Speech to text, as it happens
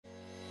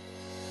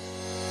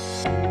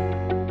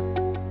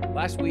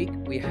Last week,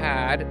 we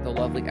had the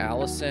lovely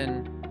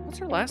Alison. What's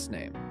her last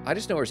name? I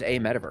just know her as A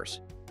Metaverse.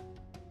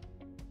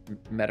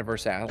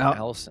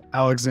 Alison.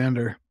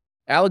 Alexander.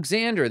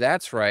 Alexander,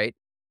 that's right.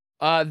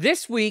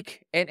 This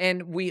week,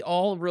 and we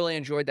all really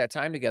enjoyed that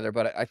time together,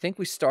 but I think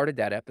we started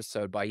that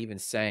episode by even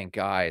saying,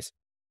 guys,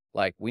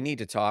 like, we need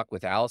to talk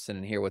with Alison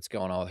and hear what's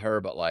going on with her,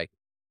 but, like,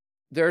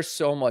 there's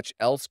so much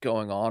else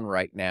going on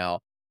right now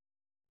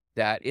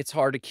that it's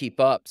hard to keep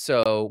up.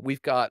 So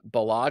we've got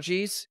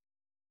Balaji's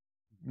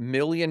 $1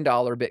 million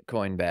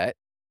Bitcoin bet,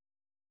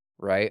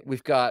 right?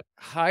 We've got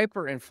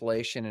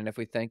hyperinflation, and if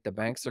we think the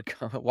banks are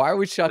coming, why are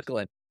we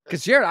chuckling?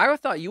 Because Jared, I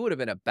thought you would have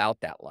been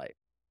about that life.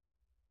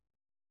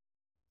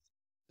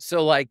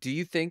 So, like, do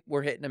you think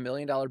we're hitting $1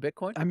 million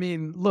Bitcoin I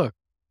mean, look.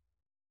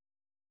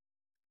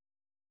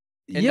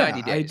 in Yeah,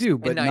 90 days? I do,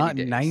 but in 90 not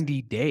days.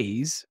 90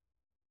 days.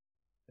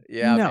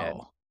 Yeah,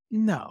 man.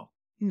 No.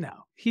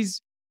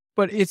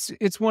 But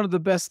it's one of the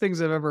best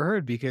things I've ever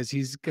heard because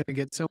he's gonna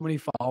get so many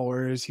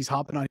followers. He's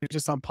hopping on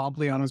just on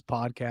Pompiliano's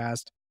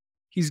podcast.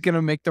 He's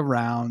gonna make the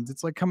rounds.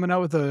 It's like coming out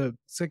with a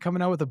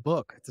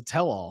book. It's a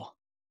tell-all.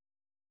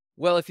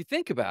 Well, if you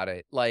think about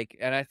it, like,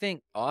 and I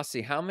think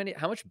Aussie, how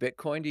much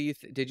Bitcoin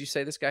did you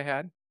say this guy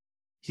had?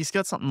 He's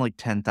got something like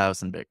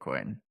 10,000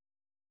 Bitcoin.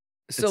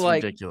 So, It's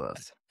like,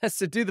 ridiculous.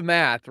 so do the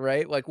math,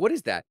 right? Like, what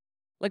is that?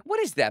 Like, what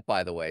is that,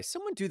 by the way?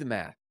 Someone do the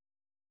math.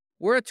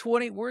 We're at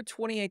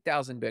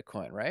 28,000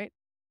 Bitcoin, right?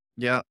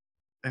 Yeah.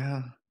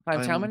 Yeah.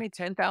 Times how many?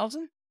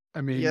 10,000?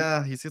 I mean,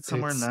 Yeah, he's got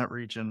somewhere in it's- that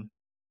region.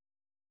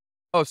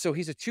 Oh, so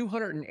he's a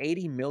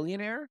 280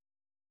 millionaire?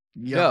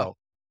 Yeah. No.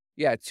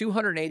 Yeah,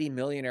 280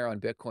 millionaire on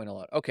Bitcoin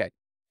alone. Okay.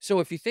 So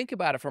if you think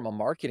about it from a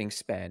marketing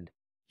spend,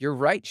 you're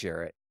right,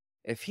 Jarrett.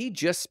 If he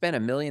just spent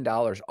 $1 million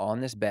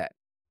on this bet,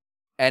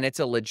 and it's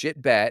a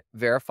legit bet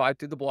verified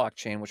through the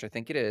blockchain, which I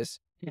think it is,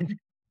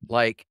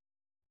 like,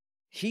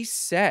 he's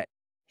set.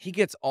 He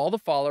gets all the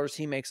followers.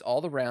 He makes all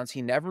the rounds.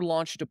 He never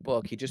launched a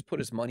book. He just put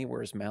his money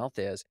where his mouth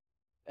is.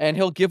 And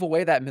he'll give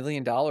away that $1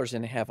 million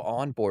and have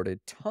onboarded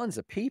tons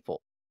of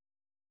people.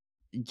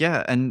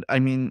 Yeah, and I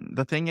mean,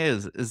 the thing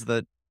is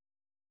that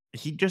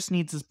he just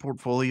needs his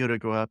portfolio to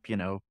go up,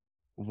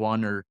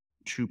 1 or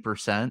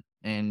 2%,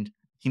 and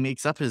he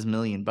makes up his $1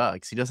 million.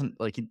 He doesn't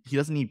he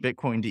doesn't need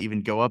Bitcoin to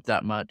even go up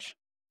that much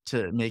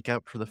to make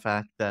up for the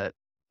fact that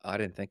I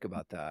didn't think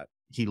about that.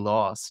 he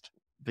lost.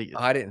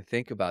 I didn't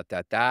think about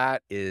that.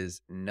 That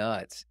is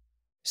nuts.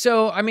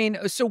 So, I mean,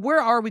 so where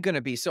are we going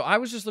to be? So I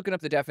was just looking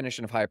up the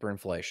definition of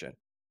hyperinflation.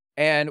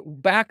 And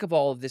back of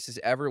all of this is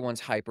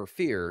everyone's hyper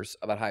fears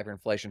about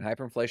hyperinflation.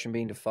 Hyperinflation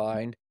being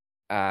defined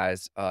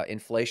as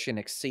inflation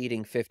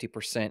exceeding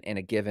 50% in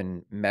a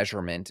given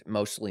measurement,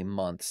 mostly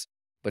months,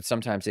 but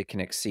sometimes it can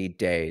exceed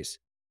days.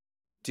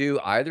 Do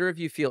either of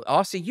you feel,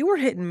 Aussie, you were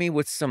hitting me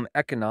with some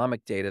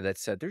economic data that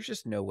said there's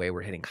just no way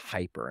we're hitting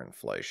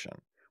hyperinflation.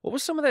 What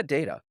was some of that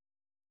data?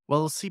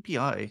 Well,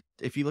 CPI,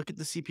 if you look at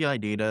the CPI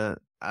data,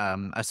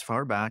 as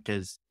far back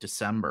as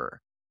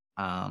December,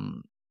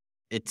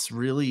 it's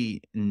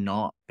really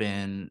not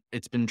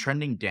it's been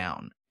trending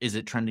down. Is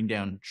it trending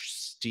down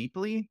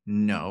steeply?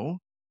 No,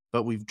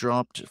 but we've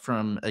dropped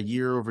from a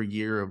year over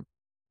year of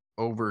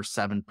over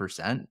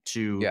 7%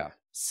 to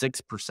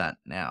 6%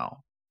 now.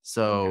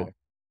 So,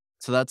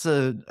 so that's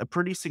a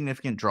pretty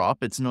significant drop.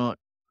 It's not,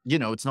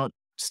 it's not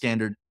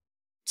standard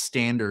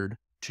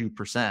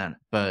 2%,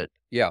 but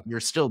you're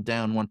still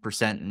down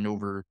 1% in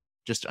over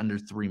just under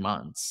 3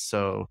 months.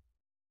 So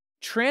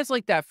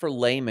translate that for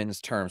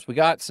layman's terms. We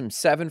got some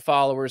 7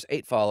 followers,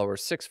 8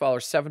 followers, 6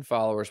 followers, 7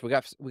 followers. We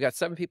got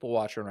 7 people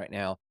watching right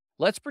now.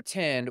 Let's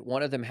pretend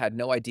one of them had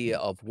no idea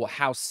of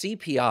how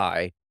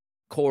CPI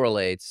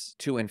correlates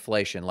to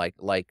inflation. Like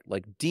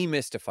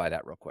demystify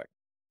that real quick.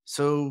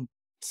 So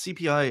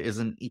CPI is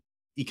an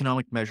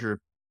economic measure of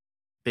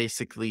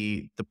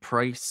basically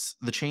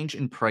the change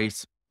in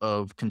price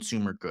of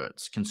consumer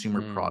goods,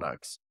 consumer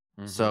products.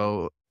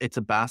 So it's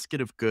a basket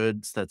of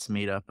goods that's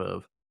made up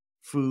of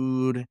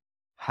food,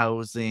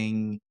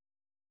 housing,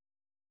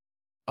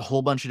 a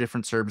whole bunch of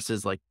different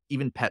services, like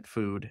even pet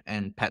food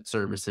and pet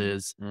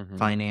services,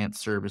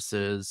 finance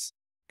services.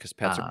 Because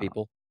pets are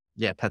people.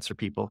 Yeah, pets are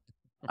people.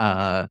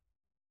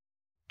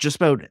 Just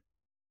about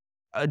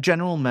a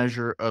general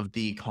measure of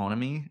the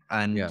economy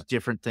and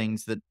different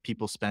things that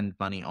people spend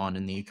money on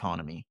in the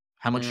economy.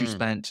 How much you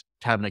spent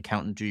to have an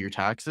accountant do your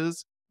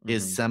taxes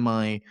is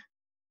semi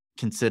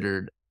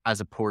considered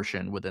as a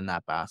portion within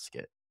that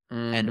basket.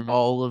 And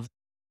all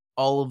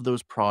of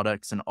those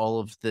products and all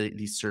of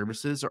these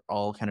services are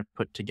all kind of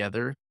put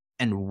together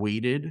and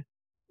weighted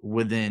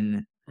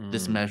within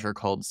this measure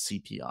called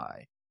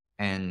CPI.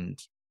 And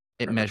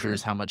it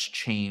measures how much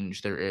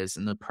change there is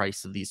in the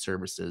price of these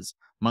services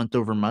month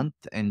over month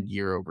and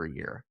year over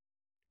year.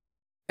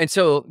 And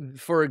so,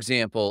 for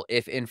example,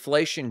 if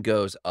inflation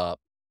goes up,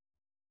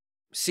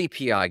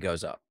 CPI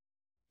goes up.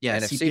 Yeah,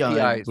 and if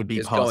CPI would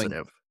be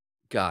positive.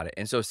 Got it.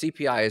 And so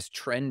CPI is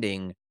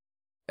trending.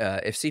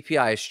 If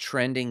CPI is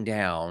trending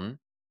down,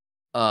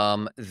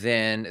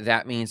 then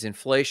that means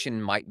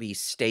inflation might be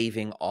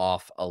staving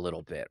off a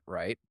little bit,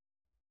 right?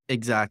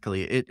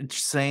 Exactly. It's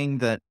saying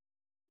that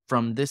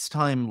from this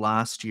time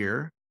last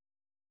year,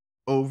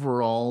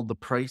 overall, the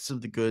price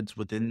of the goods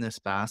within this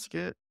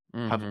basket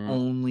have Mhm.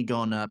 only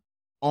gone up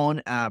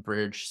on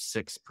average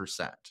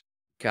 6%.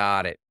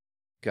 Got it.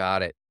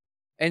 Got it.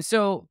 And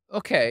so,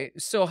 okay,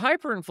 so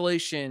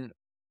hyperinflation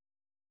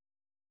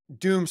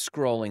doom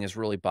scrolling is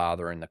really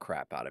bothering the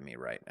crap out of me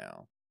right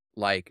now.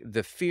 Like,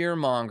 the fear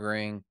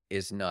mongering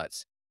is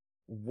nuts.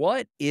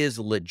 What is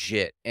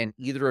legit in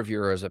either of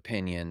your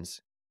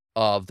opinions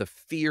of the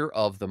fear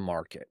of the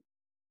market?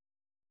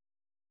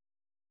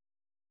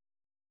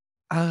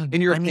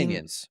 In your I mean,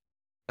 opinions.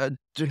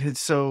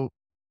 so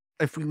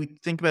if we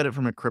think about it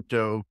from a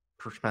crypto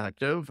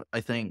perspective,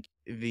 I think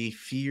the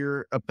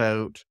fear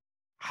about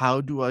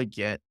how do I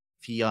get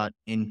fiat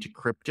into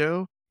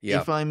crypto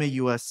Yeah. if I'm a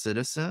US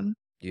citizen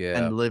Yeah.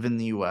 and live in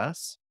the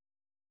US,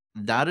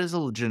 that is a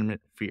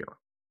legitimate fear.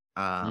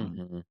 Um,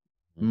 Mhm. Mhm.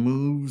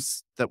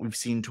 Moves that we've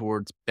seen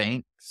towards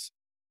banks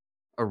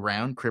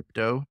around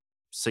crypto,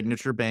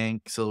 Signature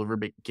Bank,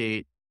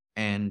 Silvergate,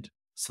 and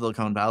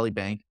Silicon Valley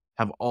Bank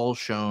have all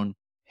shown,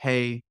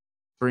 hey,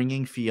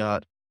 bringing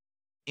fiat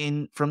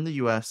in from the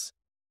US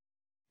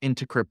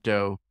into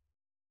crypto,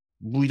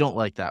 we don't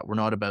like that. We're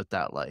not about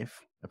that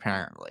life,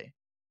 apparently.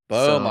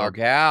 Boom, our So,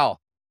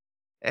 gal.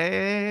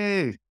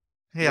 hey,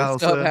 hey,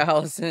 What's up, Alison.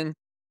 Allison?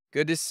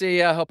 Good to see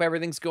ya. Hope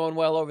everything's going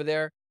well over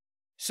there.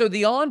 So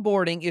the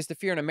onboarding is the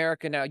fear in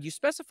America. Now, you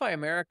specify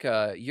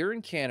America, you're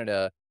in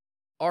Canada.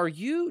 Do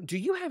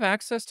you have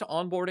access to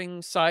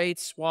onboarding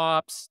sites,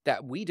 swaps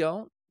that we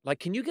don't? Like,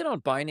 can you get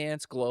on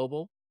Binance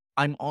Global?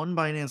 I'm on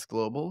Binance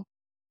Global,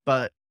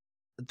 but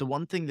the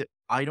one thing that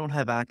I don't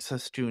have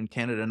access to in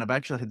Canada, and I've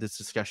actually had this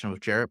discussion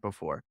with Jarrett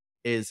before,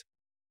 is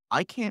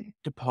I can't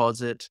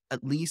deposit,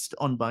 at least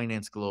on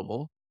Binance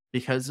Global,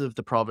 because of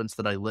the province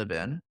that I live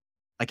in.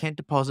 I can't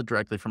deposit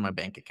directly from my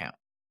bank account.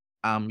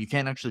 You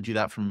can't actually do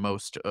that from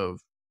most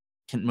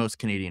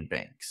Canadian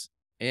banks.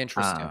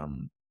 Interesting.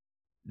 Um,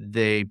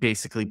 they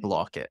basically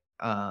block it.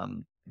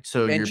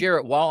 So And you're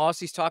Jarrett, while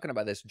Aussie's talking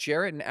about this,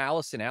 Jarrett and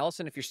Allison.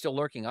 Allison, if you're still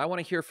lurking, I want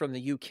to hear from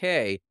the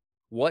UK.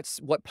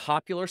 What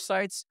popular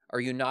sites are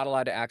you not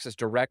allowed to access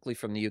directly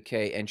from the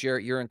UK? And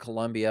Jarrett, you're in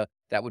Colombia.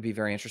 That would be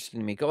very interesting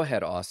to me. Go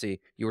ahead, Aussie.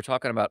 You were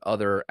talking about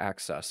other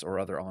access or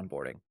other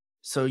onboarding.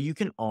 So you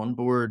can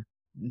onboard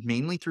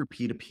mainly through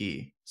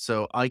P2P.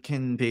 So I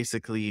can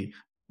basically,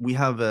 we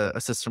have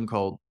a system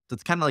called,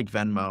 that's kind of like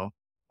Venmo,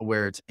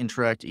 where it's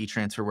Interact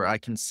e-transfer, where I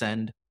can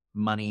send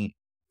money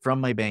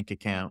from my bank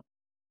account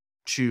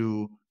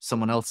to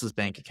someone else's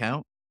bank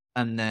account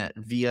and that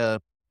via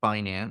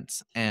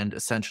Binance, and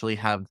essentially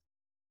have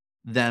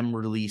them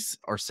release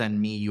or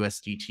send me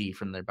USDT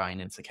from their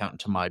Binance account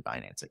to my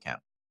Binance account.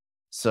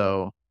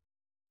 So,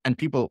 and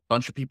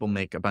bunch of people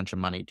make a bunch of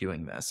money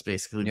doing this.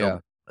 Basically, Yeah.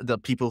 the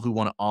people who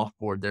want to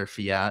offboard their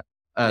fiat,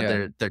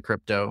 Yeah. their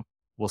crypto,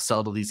 will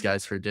sell to these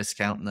guys for a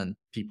discount, and then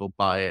people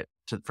buy it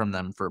from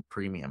them for a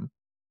premium.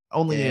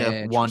 Only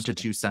a 1 to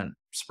 2 cent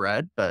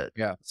spread, but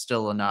Yeah.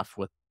 still enough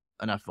with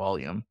enough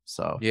volume.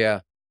 So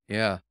Yeah.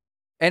 Yeah.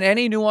 And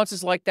any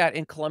nuances like that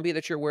in Colombia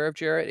that you're aware of,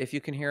 Jarrett, if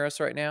you can hear us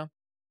right now?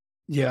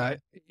 Yeah,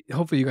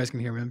 hopefully you guys can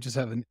hear me. I'm just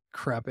having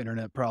crap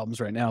internet problems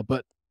right now,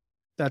 but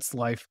that's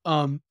life.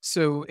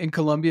 So in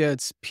Colombia,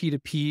 it's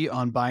P2P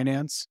on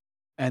Binance,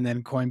 and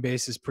then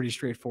Coinbase is pretty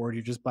straightforward.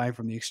 You're just buying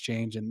from the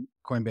exchange, and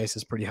Coinbase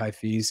has pretty high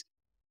fees.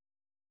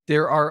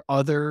 There are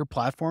other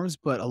platforms,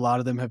 but a lot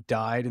of them have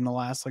died in the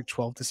last like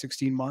 12 to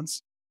 16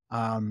 months.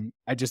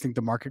 I just think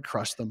the market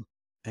crushed them.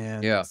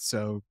 And Yeah.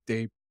 so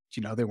they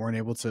weren't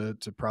able to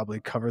probably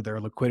cover their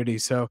liquidity.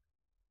 So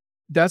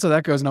that's how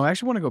that goes. And I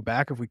actually want to go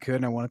back if we could,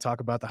 and I want to talk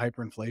about the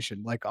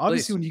hyperinflation. Like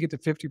obviously Please. when you get to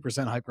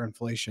 50%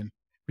 hyperinflation,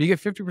 when you get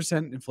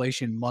 50%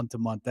 inflation month to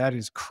month, that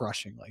is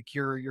crushing. Like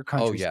your Oh,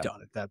 country's yeah.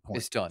 done at that point.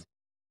 It's done.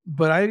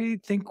 But I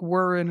think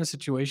we're in a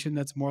situation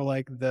that's more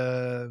like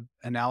the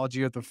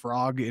analogy of the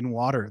frog in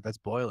water that's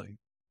boiling.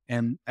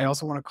 And I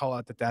also want to call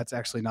out that that's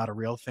actually not a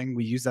real thing.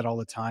 We use that all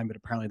the time, but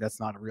apparently that's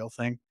not a real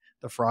thing.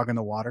 The frog in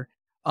the water.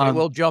 But it Um,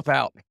 will jump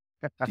out.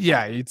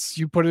 yeah, it's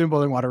you put it in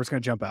boiling water, it's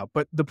going to jump out.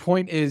 But the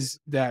point is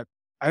that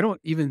I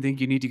don't even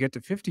think you need to get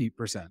to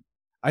 50%.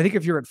 I think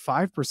if you're at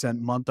 5%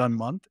 month on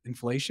month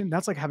inflation,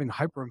 that's like having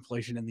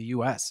hyperinflation in the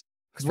US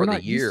because we're For the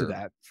not used to year,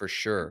 that. for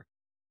sure.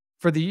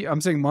 I'm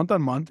saying month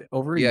on month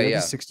over a Yeah, year to yeah.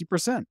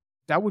 60%.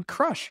 That would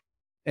crush.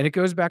 And it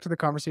goes back to the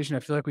conversation I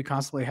feel like we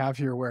constantly have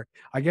here where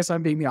I guess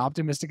I'm being the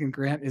optimistic and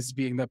Grant is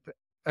being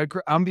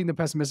I'm being the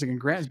pessimistic and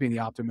Grant is being the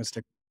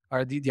optimistic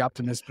or the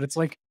optimist. But it's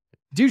like,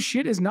 dude,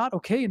 shit is not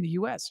okay in the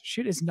US.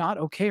 Shit is not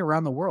okay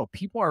around the world.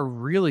 People are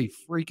really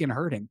freaking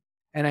hurting.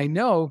 And I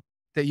know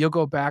that you'll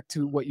go back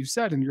to what you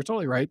said, and you're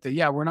totally right that,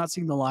 yeah, we're not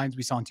seeing the lines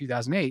we saw in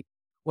 2008.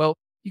 Well,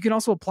 you can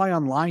also apply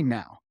online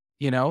now,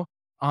 you know?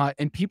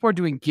 And people are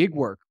doing gig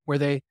work where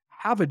they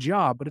have a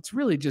job, but it's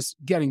really just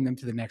getting them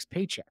to the next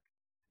paycheck.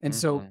 And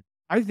so Mhm.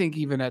 I think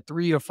even at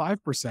 3 to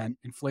 5%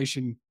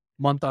 inflation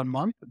month on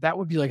month, that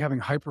would be like having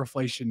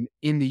hyperinflation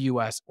in the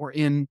US or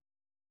in,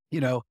 you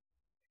know,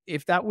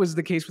 if that was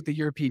the case with the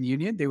European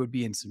Union, they would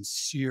be in some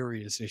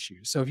serious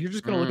issues. So if you're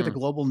just going to look at Mm,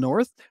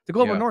 the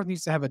global yeah, north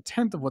needs to have a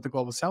tenth of what the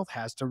global south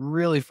has to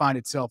really find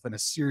itself in a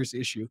serious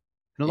issue.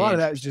 And a lot of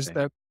that is just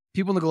interesting. that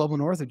people in the global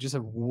north just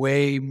have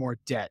way more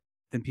debt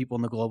than people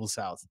in the global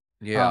south.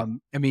 Yeah,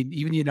 I mean,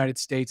 even the United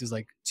States is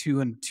like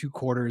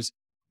 2.75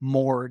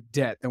 more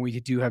debt than we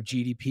do have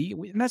GDP.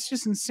 And that's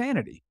just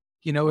insanity.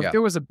 You know, if yeah.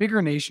 there was a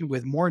bigger nation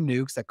with more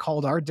nukes that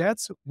called our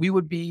debts, we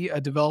would be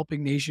a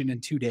developing nation in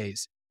 2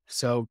 days.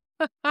 So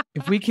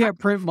if we can't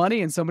print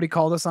money and somebody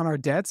called us on our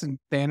debts and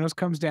Thanos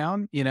comes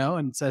down, you know,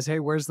 and says, "Hey,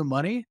 where's the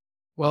money?"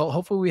 Well,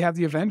 hopefully we have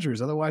the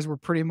Avengers. Otherwise, we're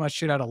pretty much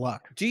shit out of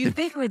luck. Do you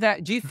think we're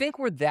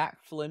that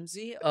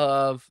flimsy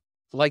of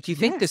like, do you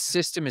think the Yes.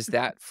 system is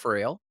that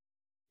frail?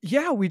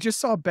 Yeah, we just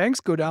saw banks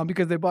go down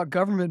because they bought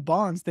government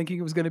bonds thinking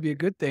it was going to be a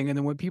good thing. And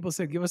then when people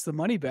said, "Give us the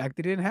money back,"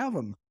 they didn't have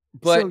them.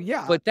 So, But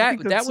yeah, but I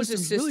think the that was a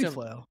system's really system.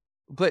 flail.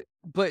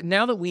 But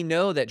now that we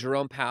know that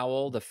Jerome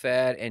Powell, the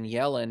Fed, and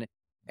Yellen,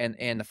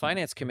 and the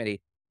Finance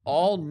Committee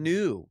all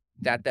knew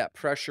that that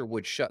pressure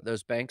would shut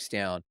those banks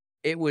down,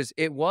 it was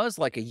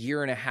like a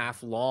year and a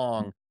half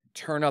long,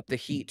 turn up the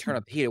heat, turn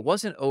up the heat. It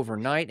wasn't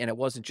overnight, and it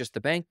wasn't just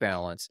the bank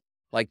balance.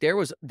 Like,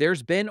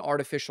 there's been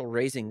artificial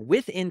raising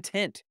with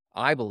intent,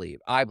 I believe,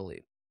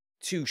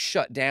 to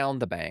shut down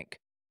the bank.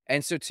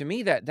 And so to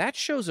me, that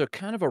shows a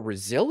kind of a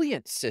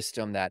resilient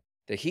system that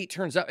the heat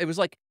turns up. It was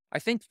like, I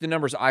think the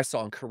numbers I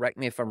saw, and correct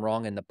me if I'm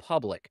wrong in the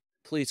public,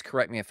 please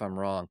correct me if I'm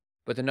wrong,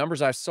 but the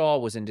numbers I saw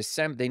was in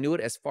December. They knew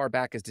it as far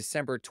back as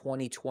December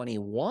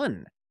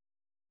 2021.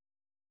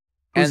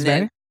 Who's And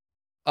then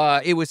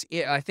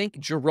they? I think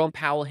Jerome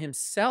Powell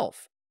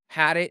himself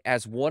had it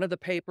as one of the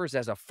papers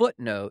as a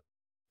footnote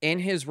in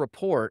his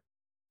report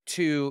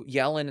to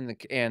Yellen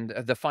and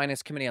the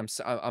Finance Committee.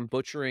 I'm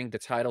butchering the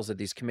titles of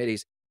these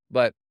committees,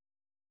 but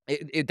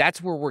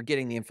that's where we're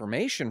getting the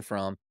information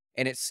from,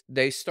 and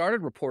they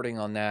started reporting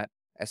on that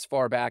as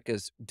far back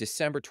as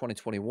December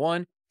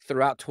 2021.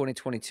 Throughout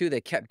 2022,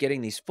 they kept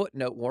getting these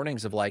footnote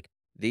warnings of like,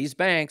 these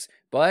banks,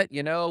 but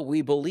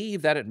we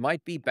believe that it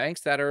might be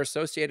banks that are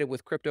associated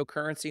with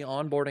cryptocurrency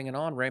onboarding and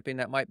on ramping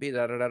that might be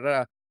da da da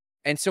da.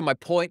 And so my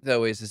point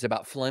though is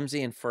about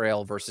flimsy and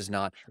frail versus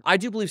not. I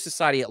do believe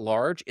society at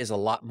large is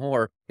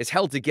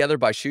held together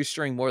by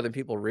shoestring more than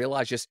people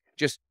realize,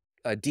 just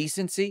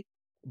decency.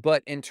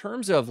 But in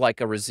terms of like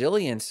a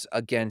resilience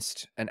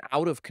against an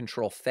out of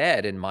control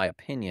Fed, in my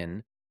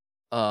opinion,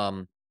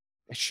 um,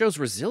 it shows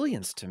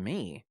resilience to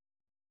me.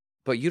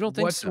 But you don't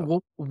think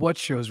so? What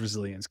shows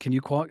resilience? Can you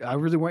call? I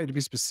really want you to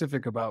be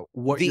specific about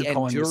what you're The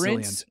calling endurance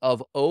resilient.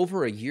 of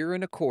over a year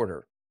and a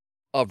quarter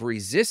of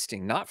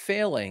resisting, not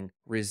failing,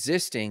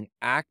 resisting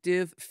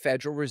active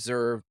Federal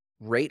Reserve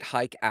rate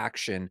hike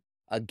action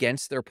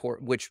against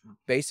which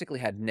basically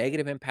had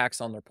negative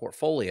impacts on their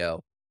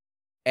portfolio,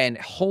 and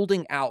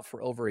holding out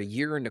for over a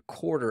year and a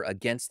quarter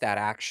against that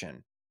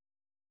action.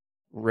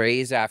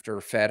 Raise after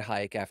Fed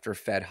hike after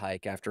Fed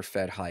hike after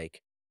Fed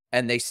hike,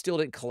 and they still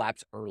didn't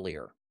collapse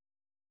earlier.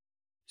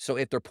 So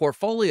if their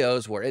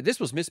portfolios this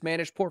was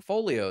mismanaged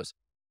portfolios,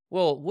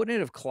 well, wouldn't it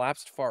have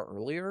collapsed far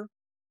earlier?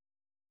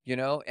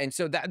 And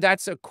so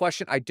that's a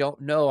question I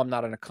don't know. I'm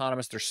not an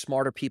economist. There's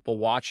smarter people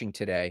watching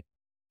today.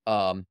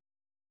 Um,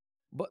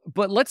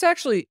 but let's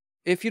actually,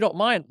 if you don't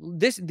mind,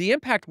 the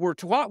impact we're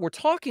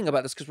talking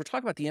about this because we're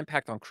talking about the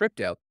impact on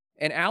crypto.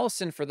 And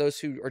Alison, for those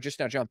who are just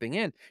now jumping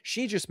in,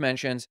 she just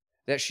mentions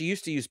that she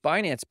used to use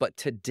Binance, but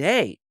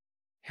today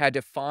had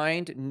to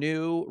find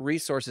new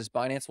resources.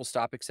 Binance will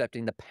stop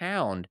accepting the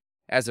pound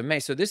as of May.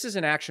 So this is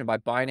an action by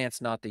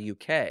Binance, not the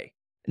UK.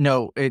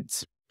 No,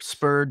 it's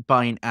spurred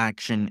by an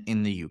action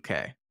in the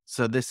UK.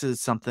 So this is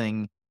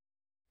something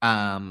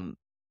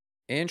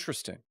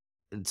Interesting.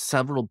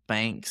 several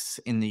banks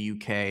in the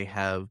UK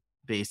have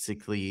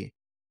basically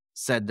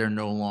said they're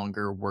no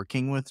longer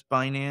working with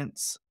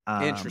Binance.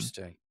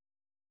 Interesting.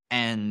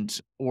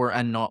 Or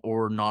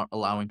not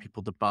allowing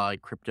people to buy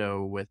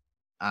crypto with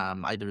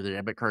either their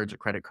debit cards or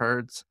credit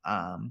cards.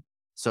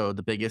 So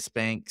the biggest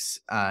banks,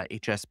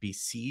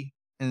 HSBC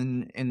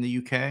in the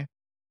UK, made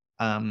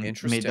that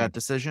Interesting.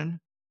 decision,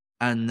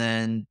 and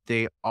then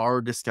they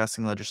are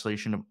discussing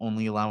legislation of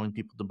only allowing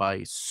people to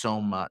buy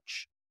so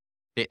much.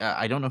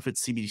 I don't know if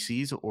it's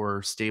CBDCs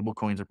or stable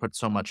coins or put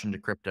so much into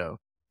crypto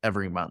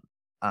every month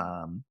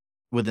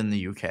within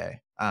the UK.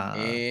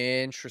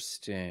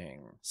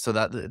 Interesting. So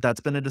that's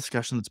been a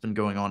discussion that's been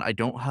going on. I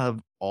don't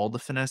have all the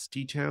finesse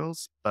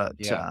details, but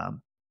Yeah.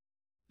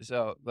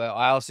 So, well,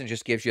 Allison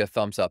just gives you a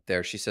thumbs up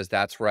there. She says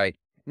that's right.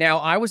 Now,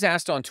 I was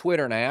asked on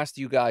Twitter, and I asked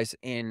you guys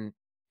in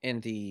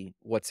the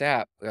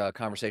WhatsApp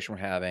conversation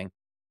we're having,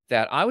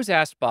 that I was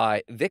asked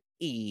by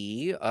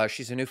Vicky.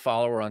 She's a new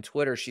follower on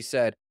Twitter. She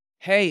said,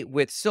 "Hey,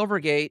 with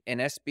Silvergate and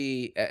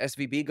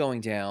SVB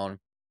going down,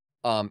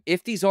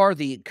 if these are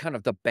the kind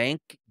of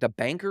the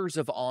bankers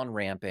of on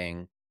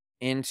ramping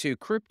into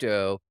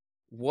crypto,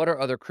 what are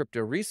other crypto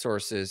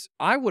resources?"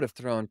 I would have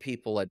thrown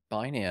people at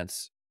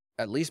Binance,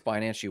 at least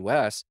Binance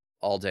US,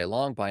 all day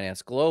long,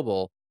 Binance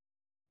Global.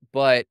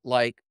 But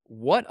like,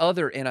 what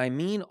other, and I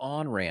mean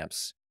on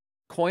ramps,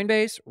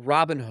 Coinbase,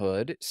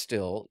 Robinhood,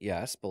 still,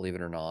 yes, believe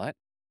it or not.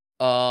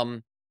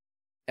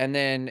 And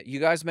then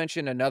you guys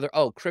mentioned another,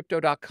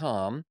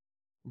 crypto.com.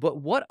 But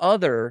what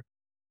other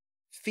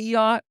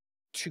fiat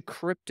to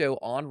crypto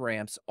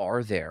on-ramps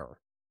are there?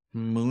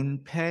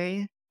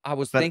 MoonPay, I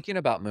was but thinking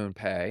about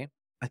MoonPay.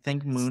 I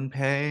think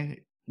MoonPay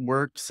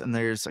works, and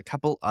there's a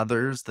couple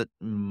others that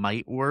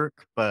might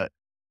work, but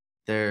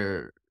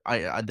they're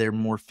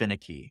more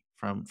finicky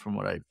from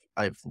what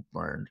I've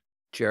learned.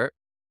 Jarrett?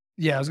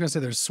 Yeah, I was gonna say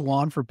there's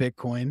Swan for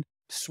Bitcoin, and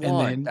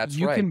Swan, then that's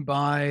you right. can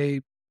buy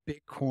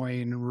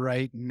Bitcoin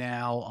right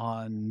now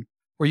on,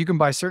 or you can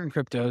buy certain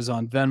cryptos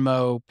on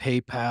Venmo,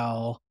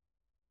 PayPal,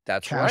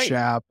 That's Cash right.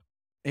 App,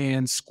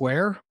 and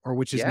Square, or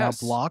which is now Yes.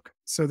 Block.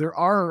 So there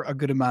are a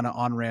good amount of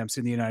on-ramps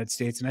in the United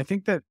States, and I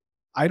think that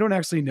I don't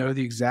actually know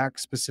the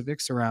exact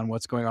specifics around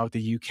what's going on with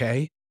the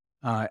UK.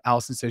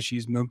 Alison says she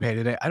used MoonPay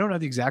today. I don't know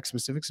the exact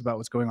specifics about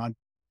what's going on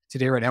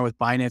today right now with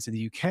Binance in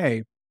the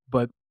UK,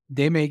 but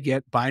they may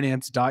get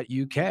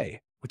Binance.UK,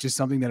 which is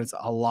something that is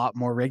a lot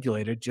more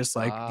regulated, just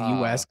like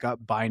the US got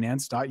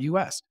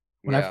Binance.US.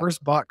 When I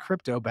first bought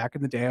crypto back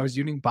in the day, I was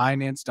using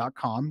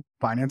Binance.com,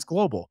 Binance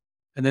Global.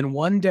 And then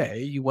one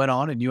day you went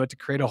on and you had to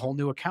create a whole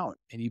new account,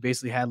 and you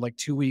basically had like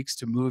 2 weeks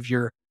to move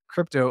your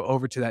crypto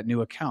over to that new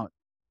account.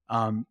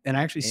 And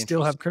I actually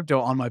still have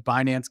crypto on my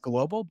Binance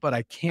Global, but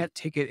I can't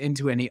take it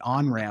into any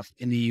on-ramp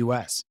in the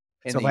US.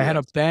 So if I had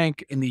a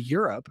bank in the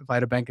Europe, if I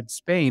had a bank in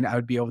Spain, I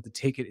would be able to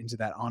take it into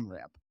that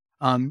on-ramp.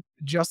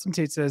 Justin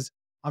Tate says,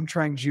 I'm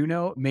trying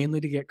Juno mainly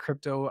to get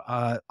crypto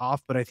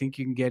off, but I think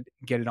you can get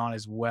it on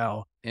as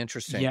well.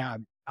 Interesting. Yeah,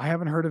 I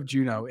haven't heard of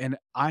Juno. And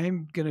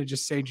I'm going to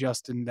just say,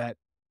 Justin, that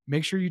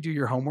make sure you do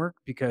your homework,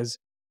 because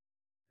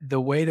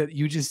the way that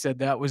you just said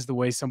that was the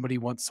way somebody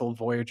once sold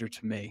Voyager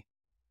to me.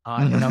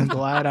 And I'm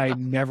glad I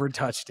never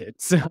touched it.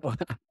 So,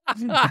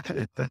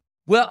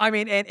 well, I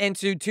mean, and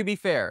to be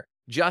fair,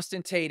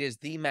 Justin Tate is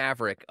the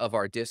maverick of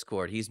our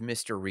Discord. He's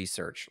Mr.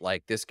 Research.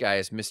 Like, this guy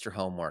is Mr.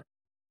 Homework.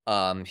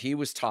 He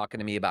was talking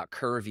to me about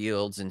curve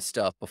yields and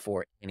stuff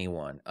before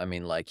anyone. I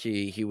mean, like,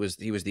 he was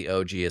the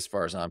OG as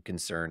far as I'm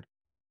concerned.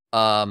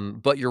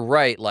 But you're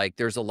right, like,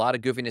 there's a lot of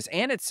goofiness,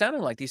 and it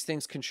sounded like these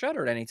things can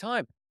shutter at any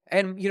time.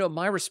 And,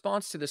 my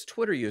response to this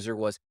Twitter user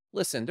was,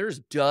 listen, there's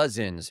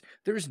dozens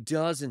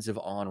of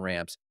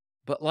on-ramps,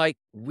 but, like,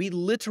 we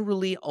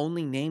literally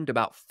only named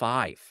about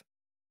 5.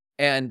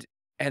 And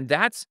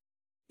that's,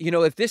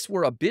 if this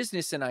were a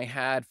business and I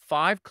had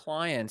 5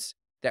 clients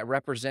that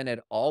represented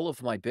all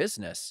of my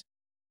business,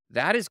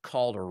 that is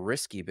called a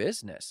risky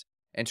business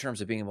in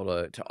terms of being able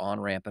to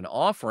on-ramp and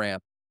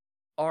off-ramp.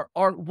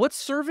 What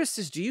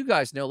services do you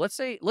guys know? Let's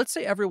say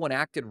everyone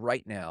acted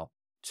right now,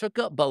 took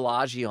up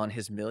Balaji on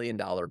his $1 million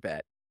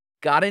bet,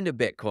 got into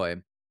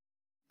Bitcoin,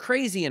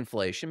 crazy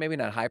inflation, maybe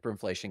not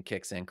hyperinflation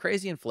kicks in,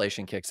 crazy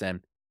inflation kicks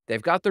in.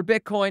 They've got their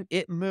Bitcoin,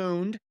 it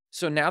mooned,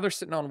 so now they're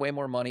sitting on way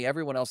more money.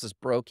 Everyone else is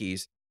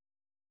brokies.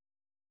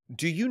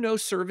 Do you know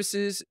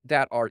services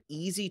that are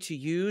easy to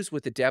use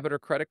with a debit or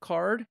credit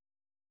card,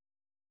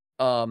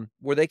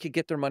 where they could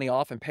get their money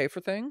off and pay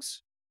for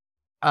things?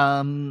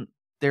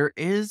 There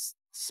is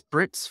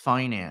Spritz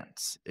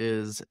Finance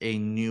is a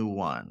new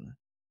one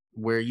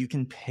where you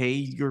can pay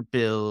your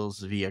bills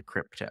via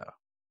crypto.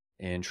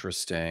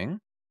 Interesting.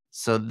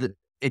 So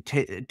it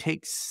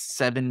takes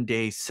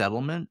 7-day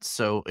settlement,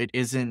 so it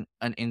isn't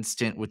an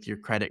instant with your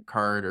credit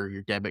card or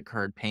your debit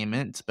card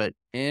payments, but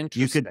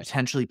you could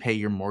potentially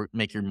pay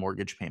make your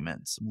mortgage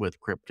payments with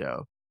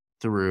crypto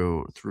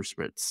through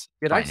Spritz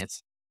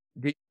Finance.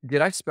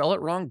 Did I spell it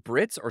wrong?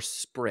 Brits or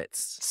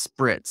Spritz?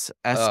 Spritz.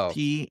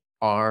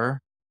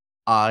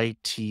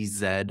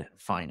 SPRITZ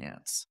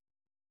Finance.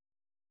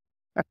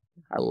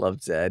 I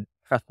love Zed.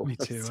 Me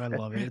too. I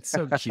love it. It's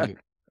so cute.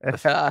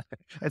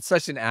 It's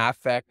such an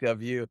affect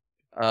of you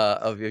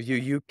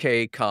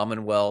UK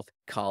Commonwealth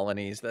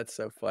colonies. That's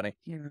so funny.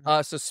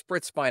 Yeah. So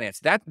Spritz Finance,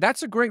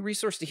 that's a great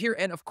resource to hear.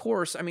 And of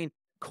course, I mean,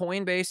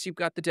 Coinbase, you've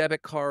got the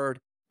debit card.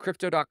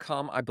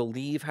 Crypto.com, I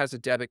believe, has a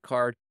debit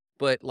card.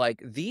 But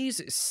like,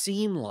 these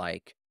seem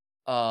like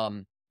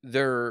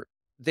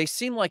they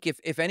seem like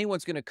if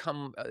anyone's going to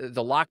come,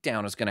 the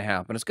lockdown is going to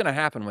happen. It's going to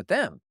happen with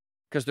them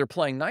because they're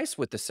playing nice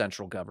with the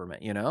central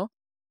government,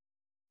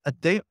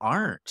 They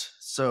aren't.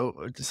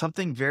 So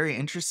something very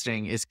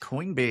interesting is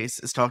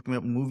Coinbase is talking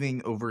about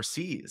moving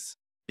overseas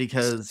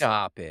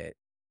Stop it.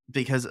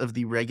 because of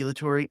the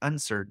regulatory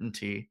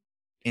uncertainty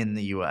in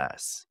the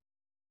US.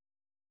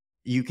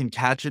 You can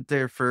catch it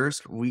there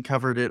first. We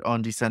covered it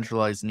on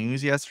Decentralized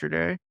News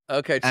yesterday.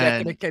 Okay,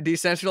 checking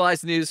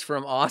decentralized news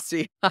from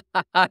Aussie.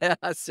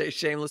 Say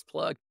shameless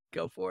plug.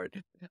 Go for it.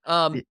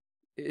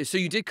 So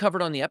you did cover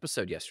it on the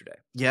episode yesterday.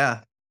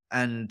 Yeah.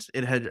 And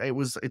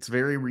it's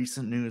very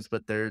recent news,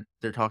 but they're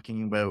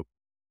talking about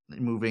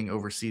moving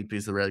overseas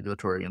because of the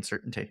regulatory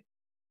uncertainty.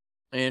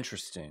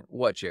 Interesting.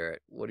 What,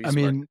 Jarrett? What do you? I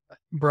mean,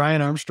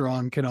 Brian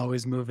Armstrong can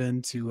always move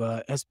into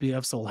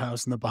SBF's old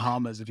house in the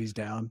Bahamas if he's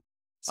down.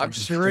 So I'm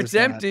sure it's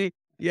empty.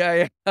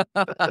 Yeah.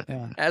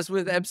 Yeah. As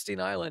with Epstein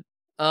Island.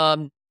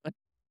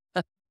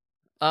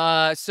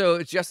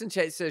 So Justin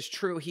Tate says,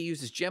 true, he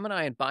uses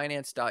Gemini and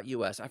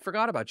Binance.us. I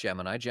forgot about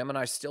Gemini.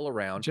 Gemini's still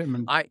around.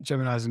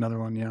 Gemini's another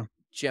one, yeah.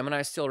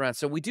 Gemini's still around.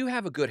 So we do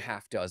have a good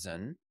half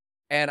dozen.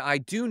 And I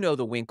do know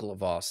the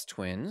Winklevoss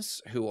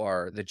twins, who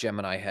are the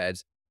Gemini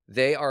heads.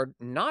 They are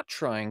not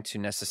trying to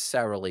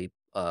necessarily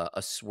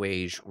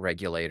assuage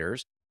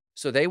regulators.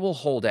 So they will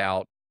hold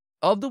out.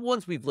 Of the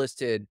ones we've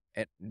listed,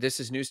 and this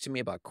is news to me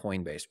about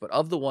Coinbase, but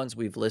of the ones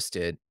we've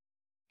listed,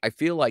 I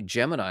feel like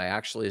Gemini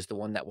actually is the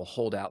one that will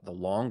hold out the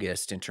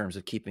longest in terms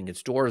of keeping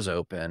its doors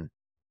open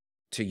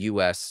to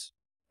U.S.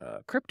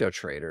 Crypto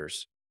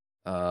traders.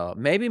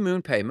 Maybe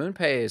MoonPay.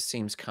 MoonPay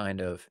seems kind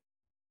of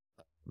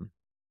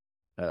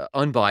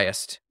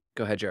unbiased.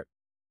 Go ahead, Jared.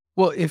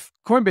 Well, if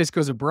Coinbase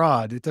goes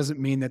abroad, it doesn't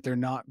mean that they're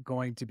not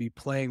going to be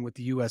playing with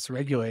the U.S.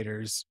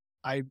 regulators.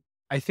 I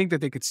think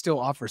that they could still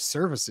offer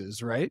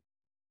services, right?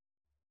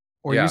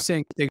 Or Yeah. you're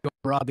saying if they go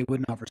abroad, they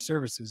wouldn't offer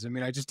services. I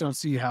mean, I just don't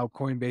see how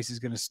Coinbase is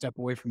going to step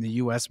away from the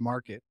U.S.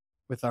 market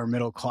with our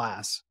middle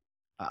class.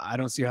 I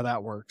don't see how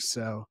that works.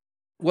 So,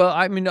 Well,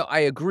 I mean, no, I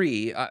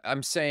agree.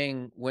 I'm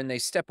saying when they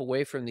step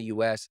away from the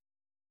U.S.,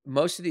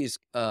 most of these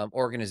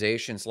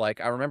organizations, like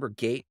I remember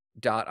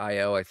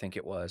Gate.io, I think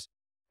it was,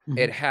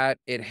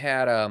 it's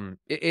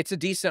a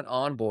decent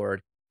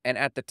onboard. And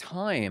at the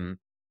time,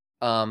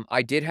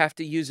 I did have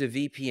to use a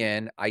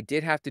VPN. I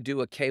did have to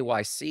do a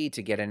KYC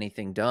to get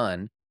anything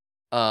done.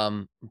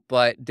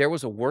 But there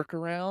was a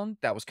workaround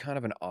that was kind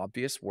of an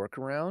obvious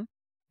workaround.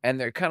 And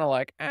they're kind of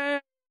like,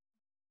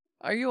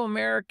 are you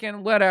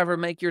American? Whatever,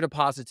 make your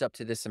deposits up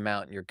to this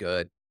amount and you're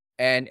good.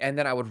 And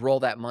then I would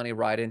roll that money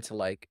right into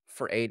like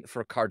for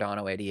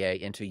Cardano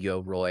 88 into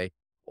YoRoy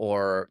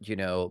or, you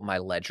know, my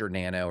Ledger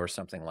Nano or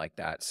something like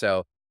that.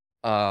 So,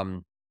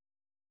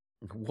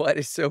 what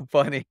is so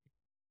funny?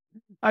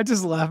 I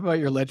just laugh about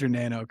your Ledger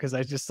Nano because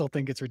I just still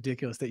think it's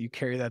ridiculous that you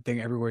carry that thing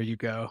everywhere you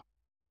go.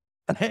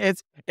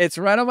 It's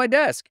right on my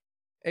desk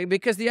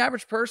because the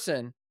average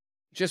person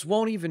just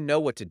won't even know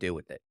what to do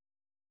with it.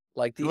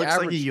 Like It the looks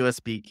like a average,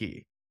 USB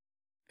key.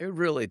 it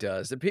really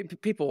does. The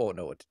people won't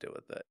know what to do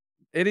with it.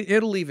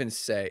 It'll even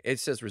say, it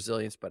says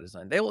resilience by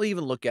design. They will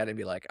even look at it and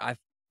be like,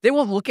 they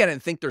won't look at it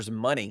and think there's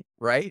money,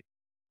 right?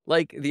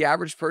 Like the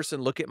average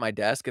person look at my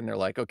desk and they're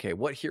like, okay,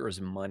 what here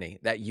is money?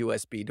 That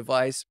USB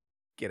device,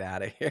 get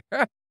out of here.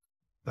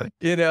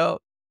 You know?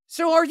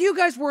 So are you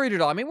guys worried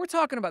at all? I mean, we're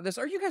talking about this.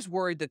 Are you guys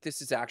worried that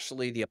this is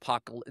actually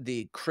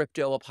the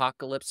crypto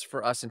apocalypse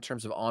for us in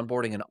terms of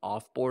onboarding and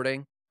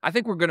offboarding? I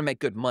think we're going to make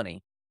good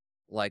money,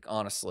 like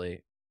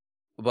honestly.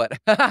 But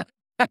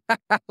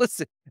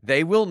listen,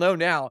 they will know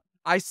now.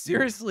 I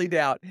seriously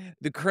doubt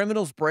the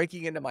criminals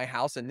breaking into my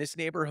house in this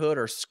neighborhood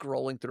are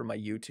scrolling through my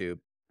YouTube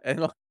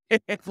and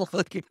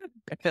looking.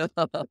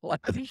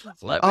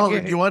 Oh,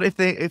 you know what? If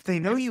they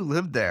know you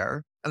live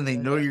there and they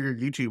know you're a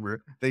YouTuber,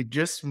 they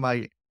just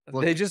might.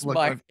 They just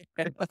might.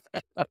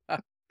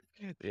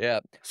 Yeah.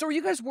 So are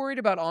you guys worried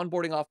about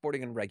onboarding,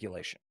 offboarding, and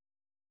regulation?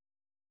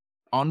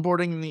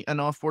 Onboarding and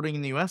offboarding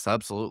in the US?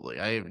 Absolutely.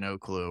 I have no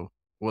clue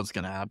what's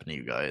going to happen to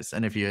you guys.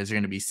 And if you guys are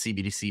going to be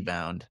CBDC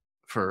bound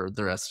for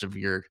the rest of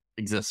your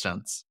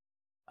existence.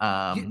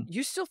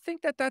 You still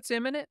think that that's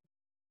imminent?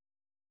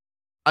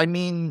 I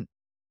mean,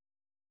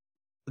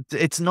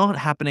 it's not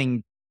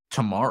happening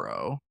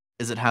tomorrow.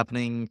 Is it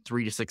happening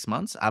 3 to 6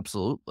 months?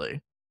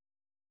 Absolutely.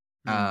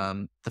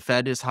 The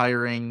Fed has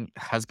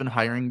been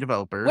hiring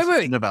developers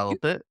to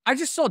develop it. I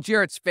just saw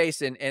Jared's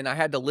face and I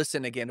had to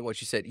listen again to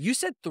what you said. You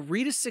said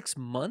 3 to 6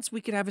 months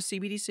we could have a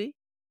CBDC?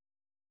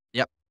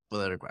 Yep,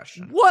 without a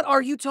question. What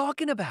are you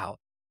talking about?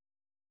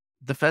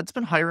 The Fed's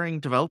been hiring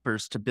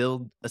developers to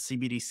build a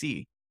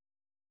CBDC.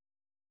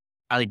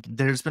 Like,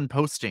 there's been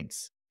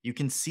postings. You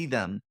can see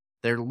them.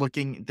 They're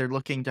looking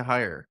to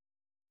hire,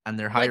 and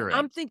they're hiring.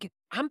 Like,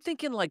 I'm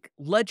thinking like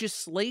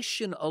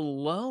legislation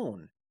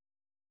alone.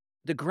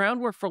 The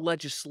groundwork for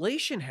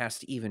legislation has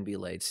to even be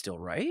laid still,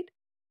 right?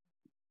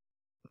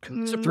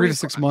 So 3 to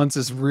 6 months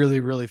is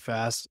really, really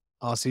fast,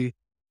 Aussie.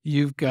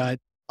 You've got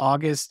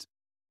August.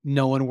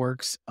 No one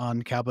works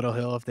on Capitol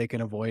Hill if they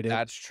can avoid it.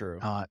 That's true.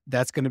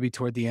 That's going to be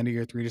toward the end of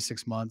your 3 to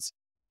 6 months.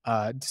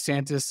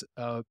 DeSantis,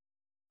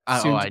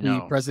 I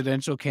know.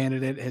 presidential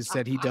candidate, has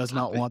said he does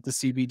not want the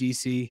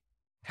CBDC.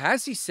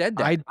 Has he said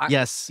that?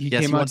 Yes, he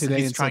came out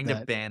today. He's trying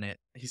to ban it.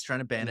 He's trying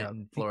to ban it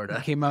in Florida.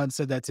 He came out and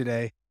said that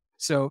today.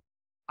 So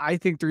I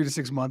think 3 to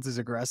 6 months is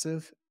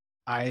aggressive.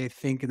 I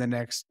think in the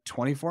next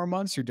 24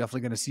 months, you're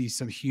definitely going to see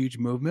some huge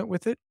movement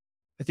with it.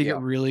 I think it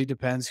really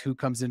depends who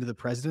comes into the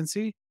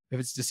presidency. If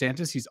it's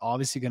DeSantis, he's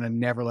obviously going to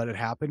never let it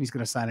happen. He's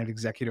going to sign an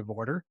executive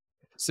order.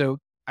 So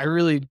I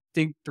really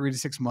think 3 to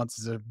 6 months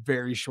is a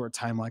very short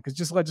timeline because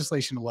just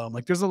legislation alone,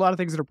 like there's a lot of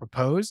things that are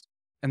proposed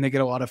and they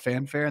get a lot of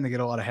fanfare and they get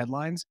a lot of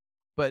headlines,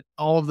 but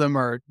all of them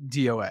are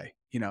DOA.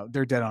 You know,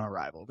 they're dead on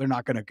arrival. They're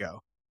not going to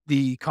go.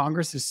 The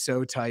Congress is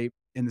so tight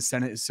and the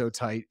Senate is so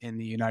tight in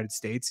the United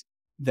States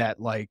that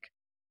like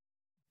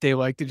they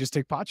like to just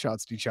take pot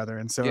shots at each other.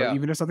 And so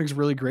even if something's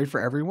really great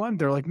for everyone,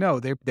 they're like, no,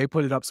 they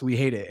put it up, so we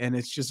hate it. And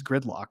it's just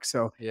gridlock.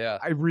 So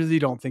I really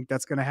don't think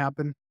that's going to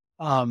happen.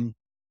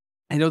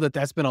 I know that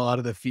that's been a lot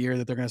of the fear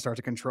that they're going to start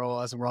to control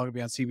us and we're all going to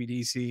be on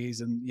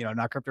CBDCs and,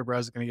 not crypto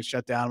bros are going to get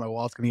shut down. My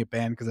wallet's going to get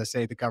banned because I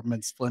say the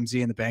government's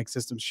flimsy and the bank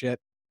system's shit.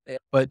 Yeah.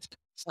 But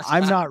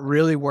I'm not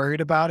really worried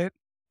about it.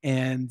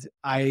 And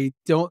I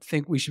don't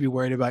think we should be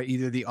worried about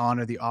either the on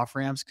or the off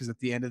ramps because at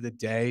the end of the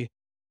day,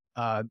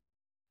 uh,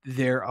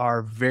 there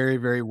are very,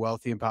 very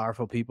wealthy and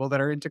powerful people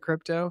that are into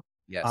crypto.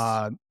 Yes.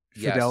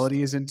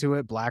 Fidelity is into it.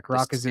 The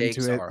BlackRock is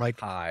into stakes it. are Like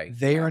high.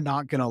 they are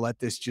not going to let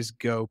this just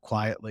go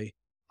quietly.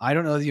 I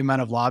don't know the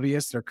amount of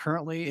lobbyists that are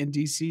currently in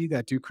DC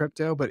that do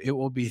crypto, but it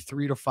will be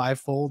 3 to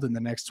 5-fold in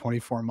the next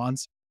 24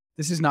 months.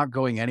 This is not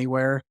going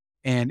anywhere.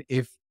 And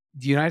if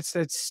the United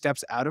States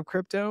steps out of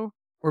crypto,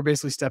 we're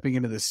basically stepping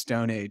into the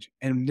Stone Age.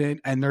 And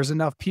there's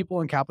enough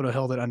people in Capitol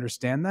Hill that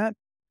understand that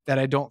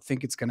I don't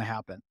think it's going to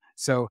happen.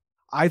 So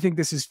I think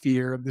this is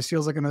fear. This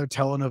feels like another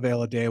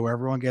telenovela day where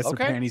everyone gets their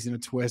panties in a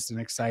twist and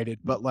excited.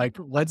 But like,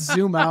 let's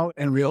zoom out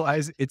and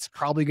realize it's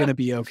probably going to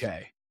be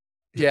okay.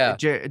 Yeah.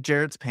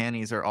 Jared's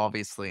panties are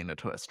obviously in a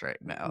twist right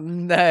now.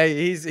 No,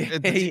 he's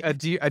a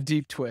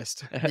deep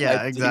twist.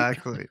 Yeah,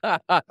 exactly.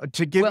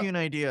 To give you an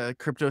idea,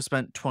 crypto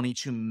spent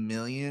 $22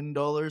 million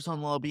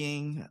on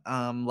lobbying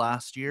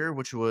last year,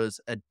 which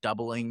was a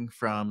doubling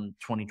from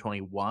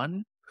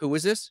 2021. Who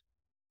was this?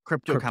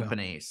 Crypto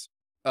companies.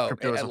 Oh,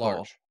 crypto at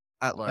large.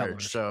 At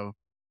large. So,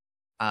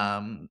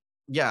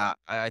 yeah,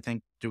 I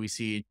think, do we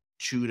see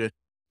 2 to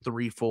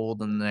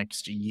 3-fold in the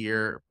next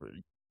year?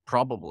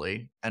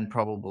 Probably, and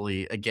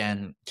probably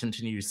again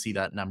continue to see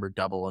that number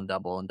double and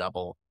double and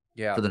double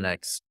for the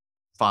next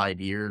 5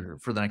 years, or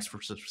for the next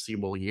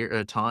foreseeable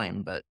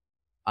time. But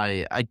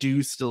I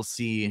do still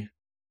see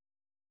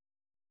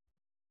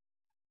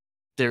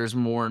there's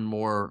more and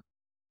more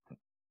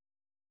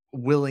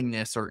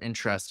willingness or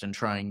interest in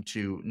trying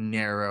to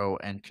narrow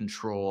and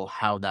control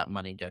how that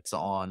money gets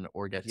on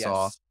or gets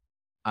off.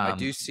 I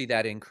do see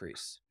that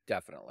increase,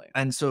 definitely.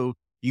 And so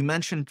you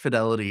mentioned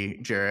Fidelity,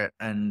 Jarrett,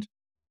 and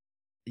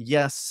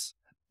yes,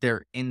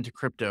 they're into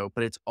crypto,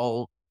 but it's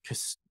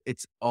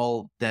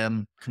all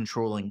them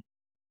controlling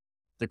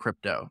the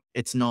crypto.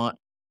 It's not,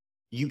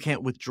 you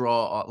can't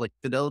withdraw. Like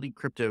Fidelity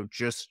Crypto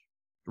just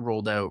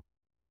rolled out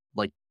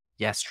like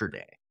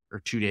yesterday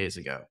or 2 days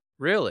ago.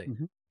 Really?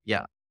 Mm-hmm.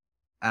 Yeah.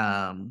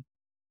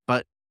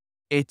 But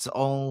it's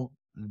all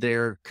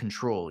their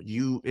control.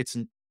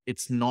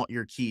 It's not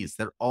your keys.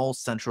 They're all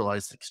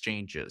centralized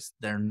exchanges.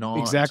 They're not.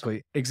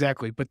 Exactly.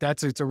 But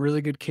it's a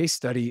really good case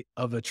study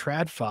of a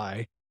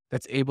TradFi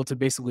that's able to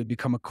basically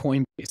become a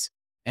Coinbase.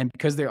 And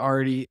because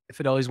Fidelity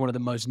is one of the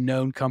most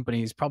known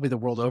companies, probably the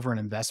world over in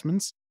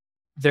investments,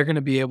 they're going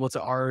to be able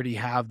to already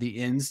have the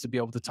ins to be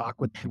able to talk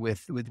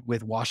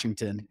with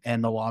Washington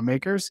and the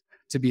lawmakers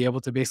to be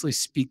able to basically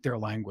speak their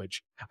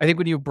language. I think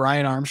when you have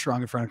Brian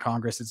Armstrong in front of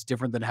Congress, it's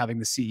different than having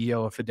the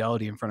CEO of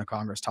Fidelity in front of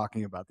Congress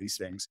talking about these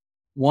things.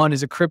 One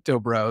is a crypto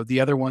bro. The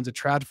other one's a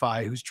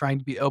TradFi who's trying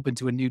to be open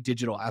to a new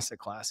digital asset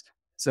class.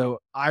 So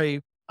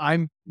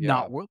I'm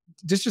not,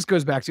 this just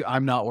goes back to,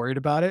 I'm not worried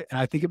about it. And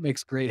I think it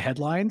makes great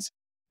headlines,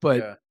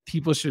 but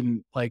people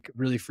shouldn't like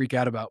really freak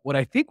out about. What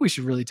I think we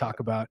should really talk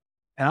about,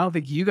 and I don't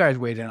think you guys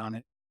weighed in on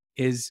it,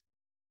 is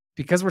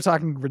because we're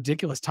talking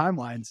ridiculous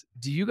timelines.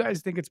 Do you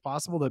guys think it's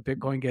possible that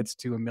Bitcoin gets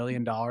to $1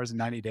 million in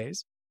 90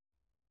 days?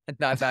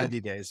 Not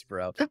 90 days,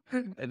 bro.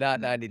 Not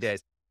 90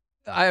 days.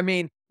 I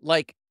mean,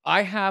 like,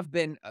 I have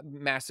been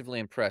massively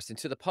impressed. And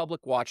to the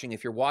public watching,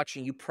 if you're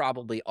watching, you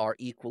probably are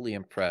equally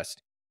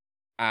impressed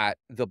at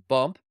the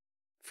bump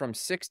from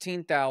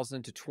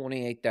 16,000 to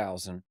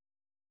 28,000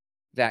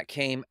 that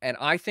came. And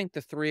I think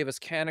the three of us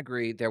can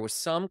agree there was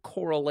some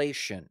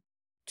correlation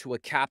to a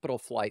capital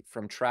flight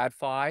from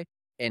TradFi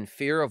and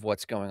fear of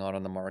what's going on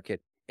in the market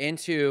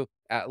into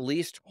at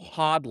least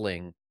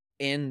hodling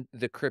in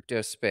the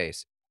crypto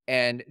space.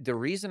 And the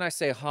reason I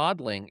say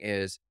hodling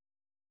is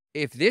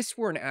if this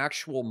were an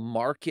actual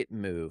market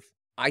move,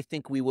 I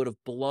think we would have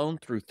blown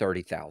through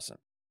 30,000.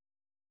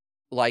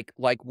 Like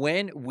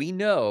when we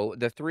know,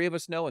 the three of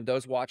us know, and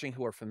those watching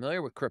who are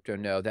familiar with crypto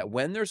know that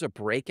when there's a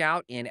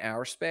breakout in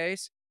our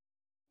space,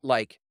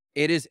 like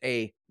it is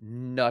a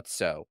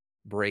nutso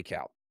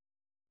breakout.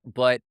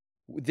 But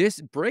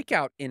this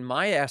breakout, in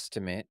my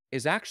estimate,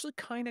 is actually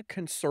kind of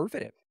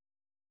conservative.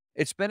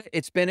 It's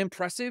been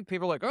impressive.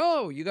 People are like,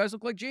 "Oh, you guys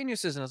look like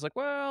geniuses." And it's like,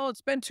 "Well,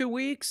 it's been 2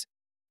 weeks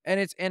and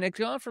it's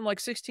gone from like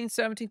 16,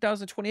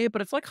 17,000 to 28,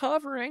 but it's like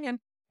hovering and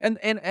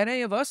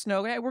any of us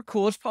know, hey, we're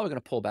cool. It's probably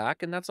going to pull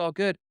back and that's all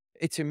good."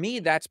 To me,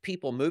 that's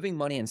people moving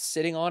money and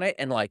sitting on it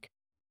and like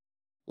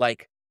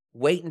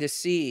waiting to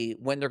see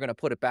when they're going to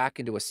put it back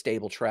into a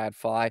stable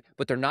TradFi,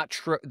 but they're not,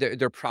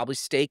 they're probably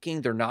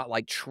staking. They're not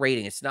like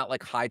trading. It's not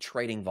like high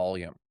trading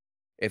volume,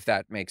 if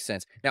that makes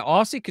sense. Now,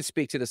 Aussie could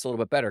speak to this a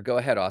little bit better. Go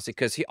ahead, Aussie,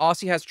 because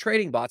Aussie has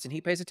trading bots and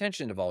he pays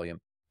attention to volume.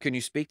 Can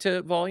you speak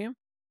to volume?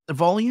 The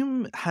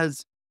volume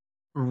has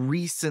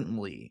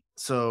recently,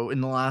 so in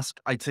the last,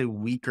 I'd say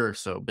week or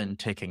so, been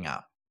ticking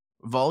up.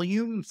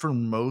 Volume for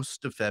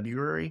most of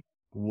February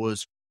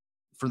was,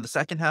 for the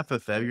second half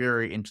of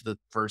February into the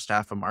first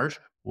half of March,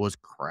 was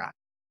crap.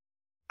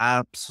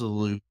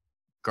 Absolute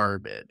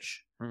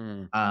garbage.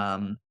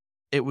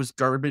 it was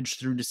garbage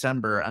through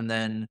December, and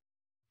then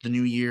the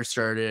new year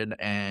started,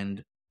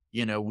 and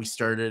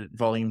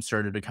volume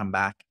started to come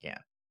back again.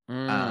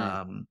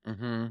 Um,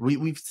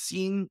 we've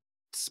seen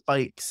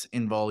spikes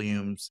in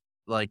volumes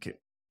like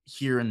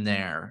here and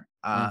there,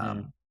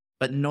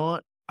 but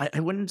not. I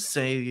wouldn't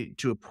say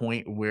to a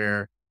point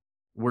where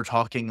we're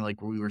talking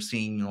like we were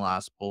seeing in the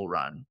last bull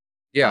run.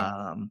 Yeah.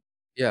 Um,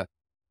 Yeah.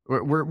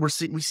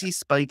 we see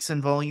spikes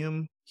in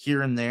volume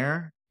here and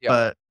there, Yeah.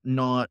 but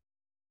not.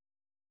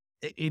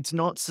 It's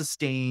not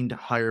sustained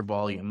higher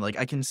volume. Like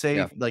I can say,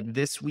 Yeah. like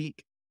this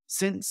week,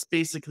 since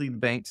basically the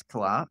banks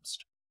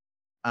collapsed,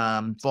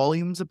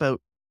 volume's about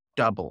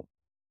double.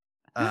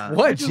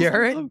 What,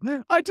 Jared?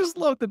 I just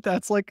love that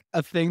that's like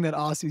a thing that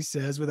Aussie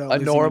says without A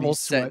losing normal any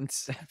sweat.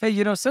 sentence.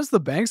 Hey, since the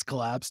banks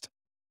collapsed.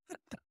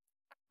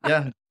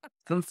 Yeah.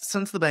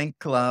 Since the bank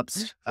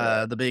collapsed,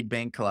 the big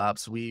bank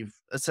collapse, we've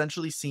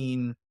essentially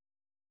seen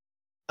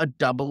a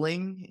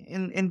doubling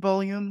in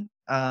volume,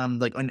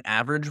 like an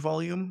average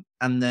volume,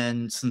 and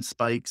then some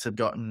spikes have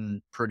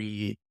gotten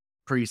pretty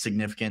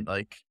significant,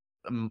 like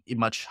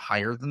much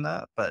higher than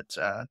that, but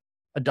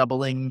a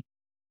doubling,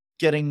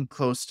 getting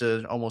close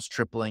to almost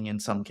tripling in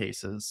some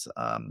cases,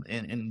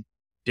 in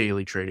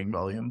daily trading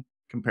volume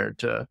compared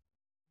to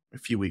a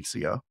few weeks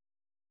ago.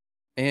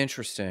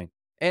 Interesting.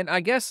 And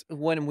I guess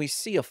when we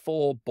see a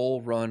full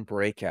bull run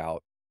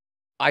breakout,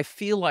 I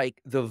feel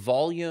like the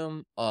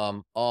volume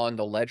on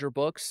the ledger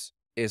books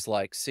is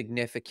like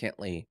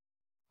significantly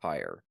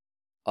higher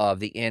of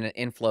the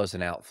inflows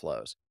and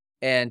outflows.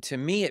 And to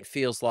me, it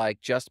feels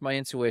like, just my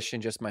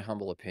intuition, just my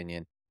humble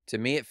opinion, to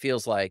me, it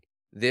feels like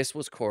this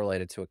was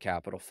correlated to a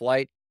capital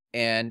flight,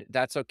 and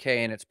that's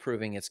okay, and it's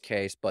proving its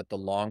case. But the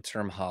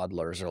long-term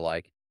hodlers are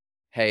like,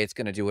 hey, it's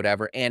going to do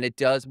whatever. And it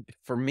does,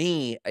 for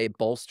me, it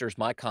bolsters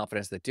my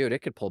confidence that, dude, it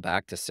could pull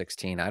back to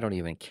 16. I don't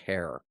even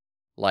care.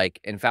 Like,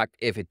 in fact,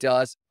 if it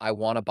does, I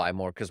want to buy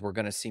more because we're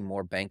going to see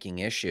more banking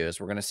issues.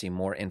 We're going to see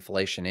more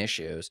inflation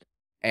issues.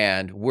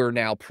 And we're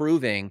now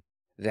proving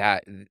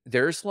that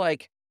there's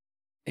like,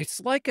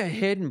 it's like a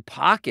hidden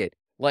pocket.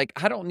 Like,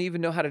 I don't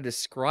even know how to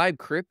describe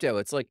crypto.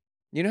 It's like,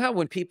 you know how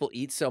when people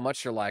eat so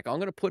much, they're like, I'm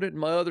going to put it in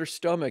my other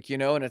stomach,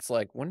 and it's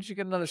like, when did you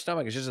get another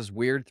stomach? It's just this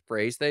weird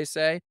phrase they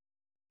say.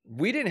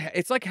 We didn't,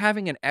 it's like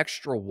having an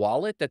extra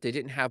wallet that they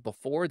didn't have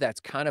before that's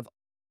kind of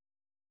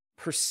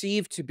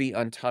perceived to be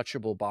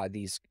untouchable by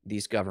these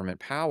government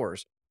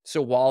powers.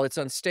 So while it's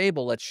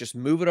unstable, let's just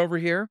move it over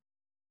here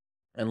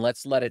and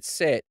let's let it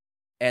sit,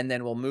 and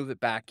then we'll move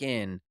it back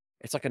in.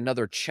 It's like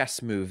another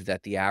chess move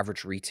that the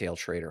average retail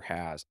trader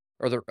has,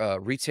 or the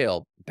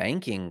retail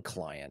banking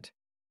client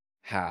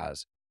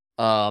has.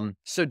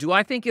 So do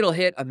I think it'll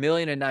hit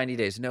 1,000,000 in 90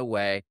 days? No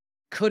way.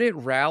 Could it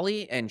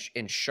rally and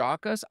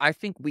shock us? I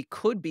think we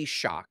could be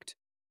shocked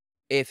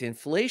if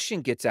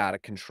inflation gets out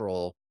of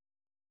control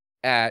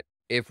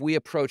if we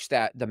approach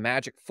the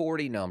magic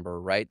 40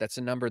 number, right? That's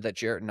a number that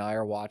Jarrett and I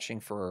are watching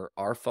for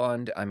our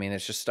fund. I mean,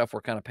 it's just stuff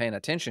we're kind of paying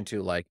attention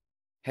to, like,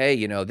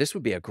 hey, this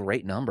would be a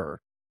great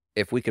number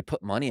if we could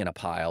put money in a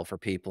pile for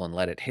people and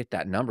let it hit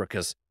that number,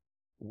 because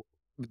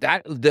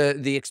that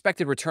the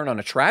expected return on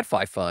a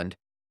TradFi fund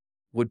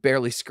would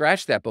barely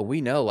scratch that, but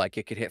we know, like,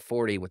 it could hit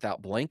 40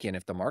 without blinking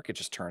if the market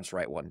just turns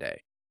right one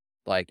day.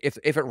 Like, if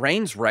it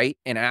rains right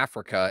in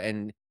Africa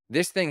and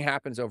this thing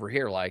happens over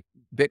here, like,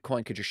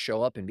 Bitcoin could just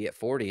show up and be at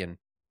 40, and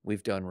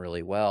we've done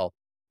really well.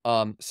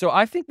 So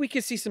I think we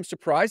could see some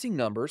surprising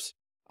numbers.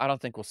 I don't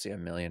think we'll see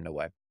 1,000,000, no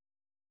way.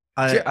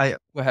 I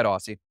Go ahead,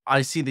 Aussie.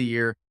 I see the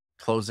year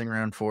closing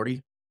around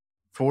 40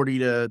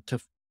 to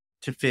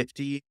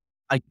 50.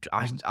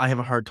 I have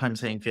a hard time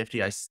saying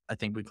 50. I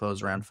think we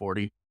close around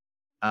 40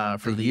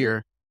 for the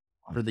year.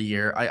 For the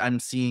year, I'm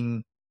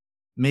seeing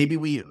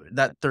maybe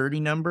that 30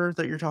 number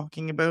that you're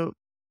talking about,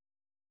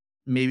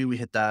 maybe we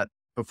hit that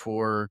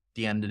before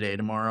the end of the day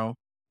tomorrow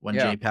when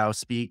Yeah. JPOW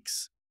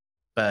speaks.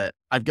 But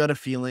I've got a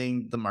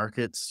feeling the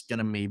market's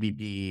gonna maybe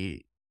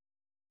be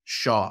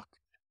shocked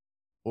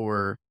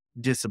or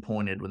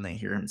disappointed when they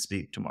hear him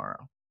speak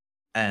tomorrow.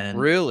 And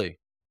Really?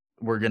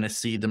 we're gonna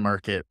see the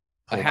market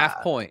A pull half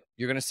back. point.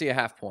 You're gonna see a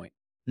half point.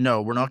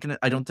 No, we're not gonna.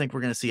 I don't think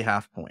we're gonna see a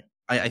half point.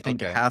 I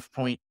think a Okay. half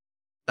point,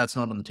 that's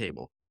not on the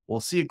table. We'll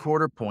see a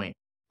quarter point,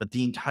 but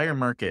the entire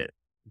market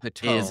The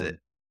tone. is it.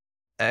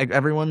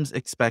 Everyone's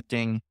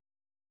expecting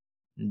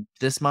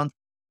this month,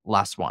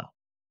 last one.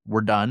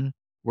 We're done.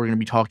 We're going to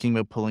be talking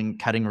about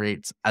cutting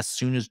rates as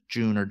soon as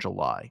June or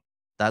July.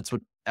 That's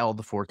what all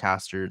the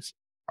forecasters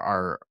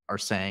are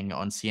saying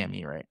on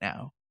CME right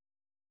now.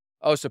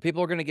 Oh, so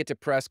people are gonna get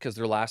depressed because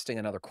they're lasting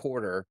another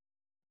quarter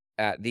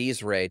at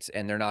these rates,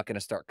 and they're not gonna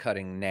start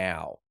cutting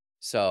now.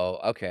 So,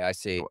 okay, I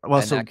see.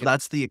 Well, And so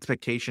that's the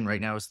expectation right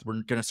now, is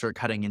we're going to start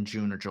cutting in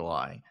June or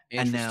July.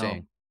 And now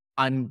interesting.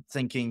 I'm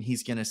thinking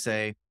he's going to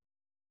say,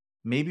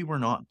 maybe we're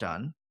not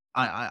done.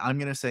 I'm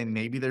going to say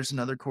maybe there's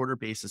another quarter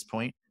basis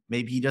point.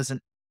 Maybe he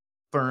doesn't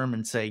firm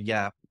and say,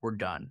 yeah, we're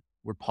done.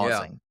 We're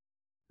pausing.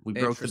 We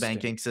broke the Interesting.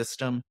 banking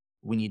system.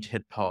 We need to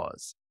hit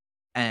pause.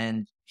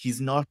 And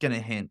he's not going to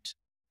hint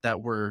that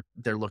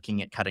they're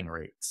looking at cutting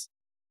rates.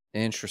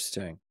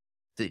 Interesting.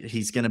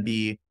 he's going to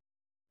be,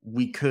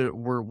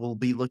 we'll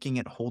be looking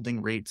at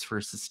holding rates for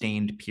a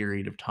sustained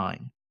period of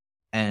time,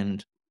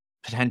 and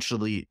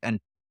potentially and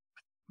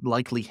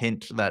likely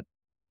hint that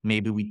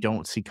maybe we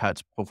don't see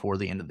cuts before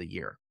the end of the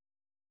year.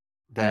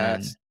 And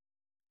That's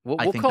we'll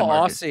I we'll think the call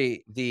market,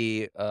 Aussie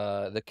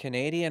the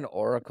Canadian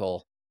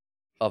Oracle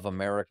of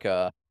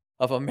America,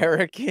 of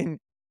American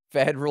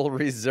Federal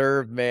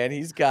Reserve, man.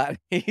 He's got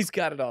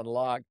it on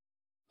lock.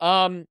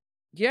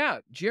 Yeah,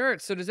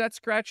 Jarrett, so does that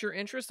scratch your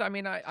interest? I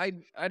mean, I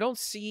don't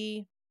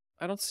see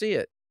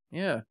it.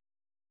 Yeah.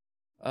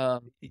 Yeah.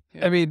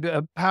 I mean,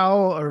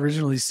 Powell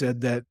originally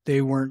said that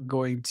they weren't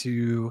going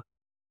to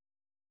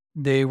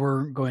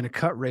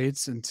cut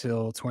rates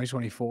until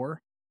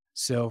 2024.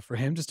 So for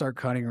him to start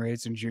cutting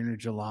rates in June or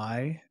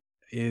July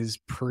is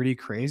pretty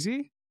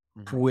crazy,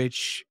 Mhm.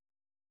 which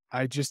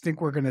I just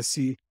think we're going to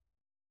see.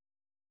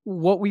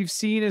 What we've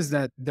seen is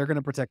that they're going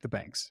to protect the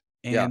banks,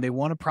 Yeah. and they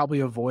want to probably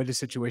avoid a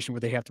situation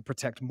where they have to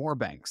protect more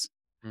banks.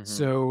 Mhm.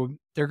 So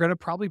they're going to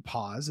probably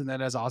pause. And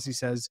then, as Aussie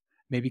says,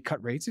 maybe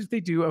cut rates. If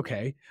they do,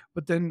 okay.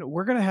 But then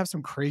we're going to have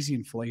some crazy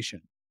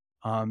inflation.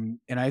 And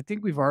I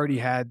think we've already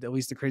had at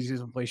least the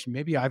craziest inflation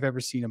maybe I've ever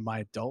seen in my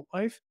adult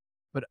life.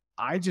 But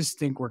I just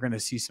think we're going to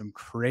see some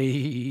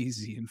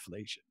crazy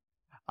inflation.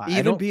 I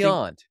Even don't think.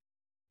 beyond.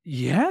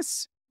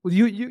 Yes. Well,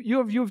 you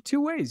have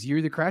two ways. You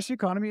either crash the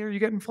economy or you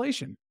get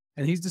inflation.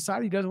 And he's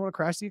decided he doesn't want to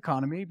crash the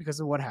economy because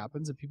of what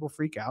happens if people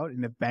freak out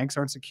and if banks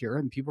aren't secure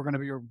and people are going to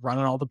be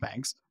running all the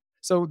banks.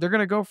 So they're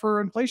going to go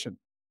for inflation.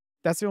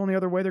 That's the only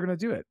other way they're going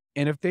to do it.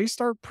 And if they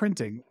start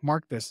printing,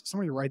 mark this,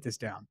 somebody write this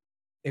down.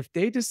 If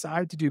they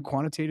decide to do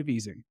quantitative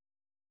easing,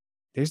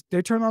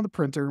 they turn on the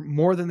printer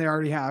more than they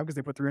already have because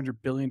they put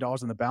 $300 billion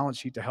on the balance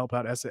sheet to help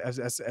out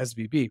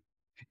SVB.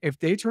 If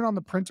they turn on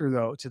the printer,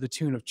 though, to the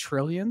tune of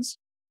trillions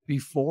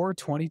before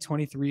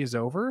 2023 is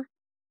over,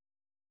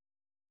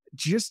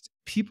 just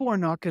people are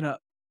not going to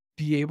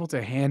be able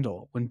to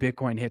handle when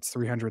Bitcoin hits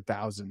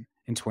 300,000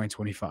 in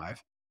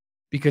 2025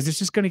 because it's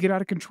just going to get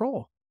out of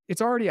control.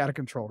 It's already out of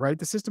control, right?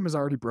 The system is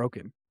already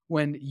broken.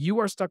 When you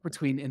are stuck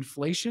between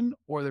inflation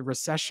or the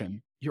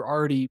recession, you're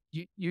already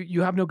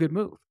you have no good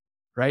move,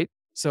 right?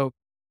 So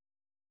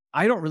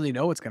I don't really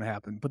know what's going to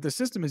happen, but the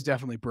system is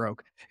definitely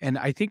broke, and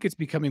I think it's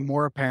becoming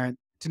more apparent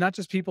to not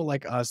just people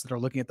like us that are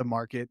looking at the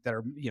market that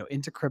are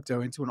into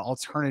crypto, into an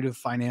alternative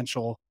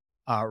financial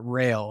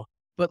rail,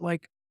 but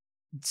like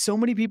so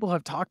many people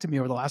have talked to me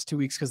over the last 2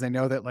 weeks because they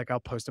know that like I'll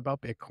post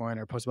about Bitcoin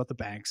or post about the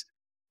banks,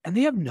 and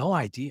they have no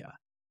idea.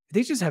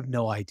 They just have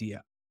no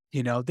idea.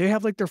 They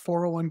have like their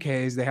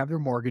 401ks, they have their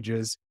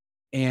mortgages,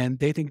 and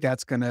they think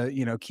that's gonna,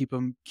 keep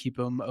them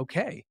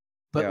okay.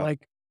 But Yeah.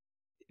 like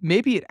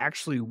maybe it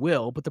actually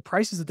will, but the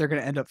prices that they're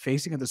gonna end up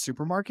facing at the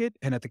supermarket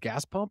and at the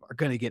gas pump are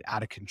gonna get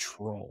out of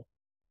control.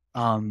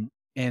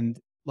 And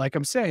like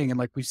I'm saying, and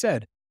like we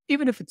said,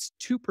 even if it's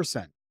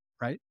 2%,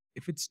 right?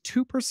 If it's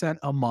 2%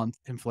 a month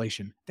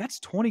inflation, that's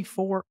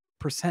 24%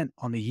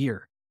 on the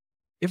year,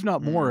 if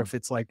not more, Mm. if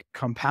it's like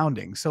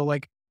compounding. So,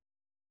 like,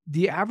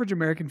 the average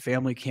American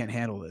family can't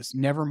handle this.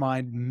 Never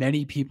mind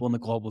many people in the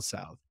global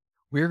south.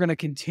 We're going to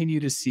continue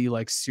to see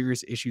like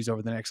serious issues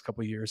over the next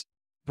couple of years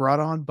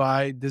brought on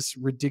by this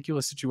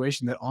ridiculous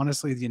situation that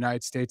honestly the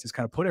United States has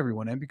kind of put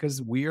everyone in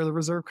because we are the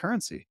reserve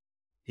currency,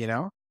 you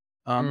know?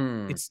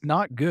 Mm. It's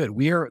not good.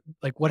 We are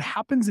like what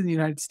happens in the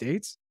United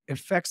States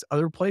affects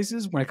other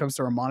places when it comes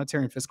to our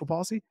monetary and fiscal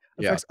policy,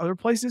 Yeah. affects other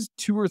places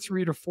 2 or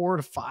 3 to 4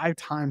 to 5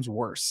 times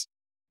worse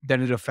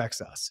than it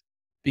affects us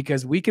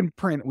because we can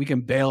print, we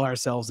can bail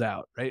ourselves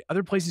out, right?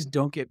 Other places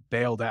don't get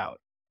bailed out.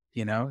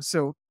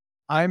 So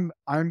I'm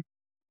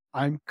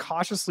I'm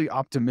cautiously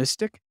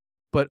optimistic,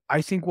 but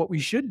I think what we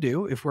should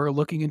do if we're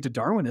looking into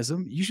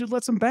Darwinism, you should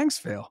let some banks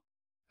fail.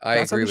 I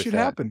That's how agree this with should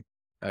that. happen.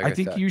 I I agree with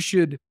think that. you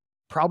should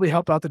probably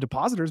help out the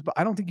depositors, but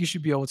I don't think you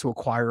should be able to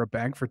acquire a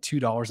bank for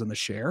 $2 on the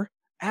share.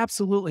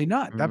 Absolutely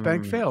not. That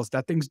bank Mm. fails.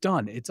 That thing's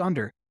done. It's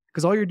under.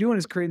 Because all you're doing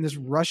is creating this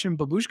Russian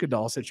babushka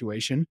doll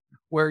situation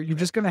where you're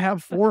just going to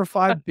have 4 or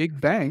 5 big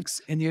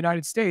banks in the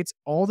United States,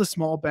 all the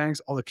small banks,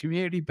 all the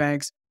community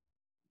banks,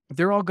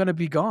 they're all going to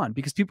be gone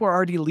because people are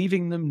already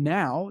leaving them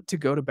now to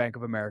go to Bank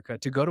of America,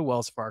 to go to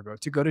Wells Fargo,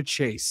 to go to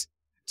Chase,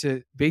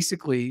 to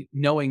basically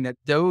knowing that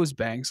those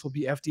banks will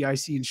be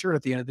FDIC insured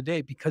at the end of the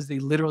day because they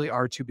literally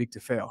are too big to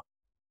fail.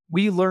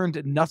 We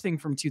learned nothing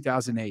from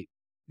 2008.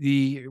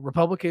 The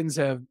Republicans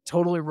have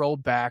totally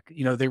rolled back.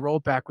 They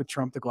rolled back with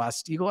Trump the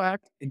Glass-Steagall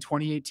Act in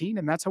 2018,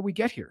 and that's how we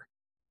get here.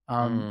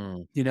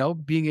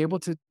 Mm. Being able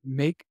to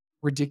make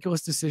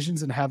ridiculous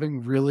decisions and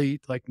having really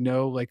like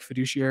no like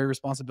fiduciary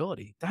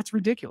responsibility. That's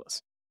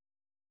ridiculous.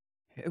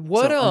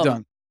 What So I'm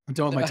done. I'm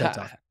done with my TED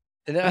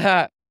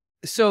talk.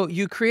 so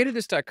you created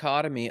this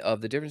dichotomy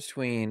of the difference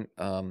between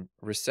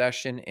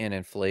recession and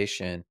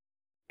inflation,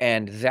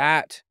 and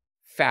that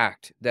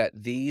fact that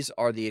these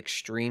are the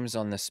extremes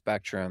on the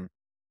spectrum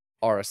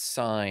are a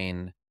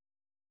sign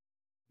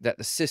that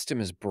the system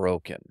is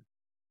broken.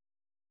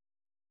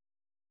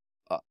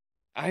 Uh,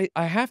 I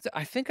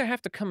think I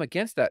have to come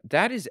against that.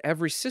 That is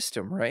every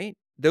system, right?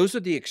 Those are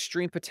the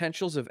extreme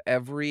potentials of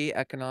every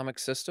economic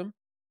system.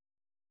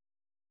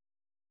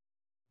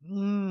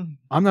 I'm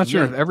not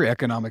sure of every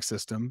economic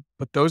system,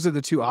 but those are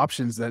the two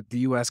options that the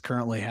US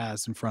currently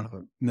has in front of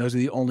them. And those are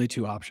the only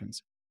two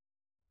options.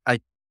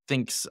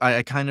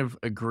 I kind of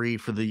agree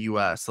for the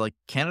US. Like,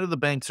 Canada, the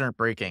banks aren't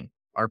breaking.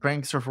 Our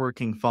banks are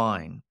working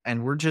fine.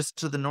 And we're just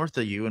to the north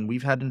of you, and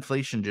we've had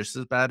inflation just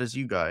as bad as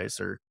you guys,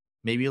 or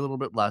maybe a little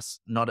bit less,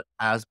 not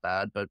as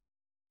bad, but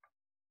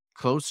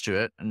close to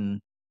it.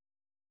 And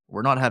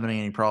we're not having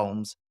any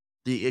problems.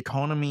 The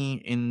economy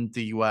in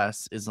the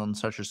US is on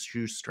such a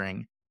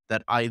shoestring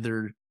that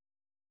either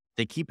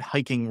they keep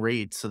hiking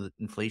rates so that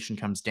inflation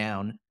comes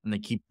down, and they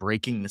keep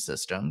breaking the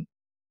system,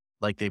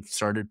 like they've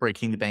started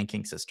breaking the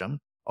banking system.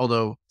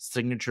 Although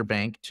Signature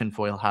Bank,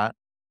 tinfoil hat,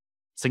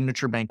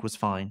 Signature Bank was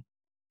fine.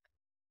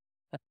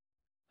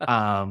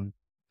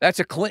 That's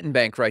a Clinton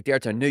bank right there.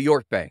 It's a New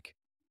York bank.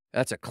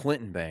 That's a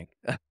Clinton bank.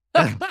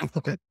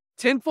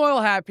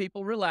 Tinfoil hat,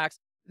 people, relax.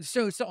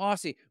 So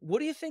Aussie, what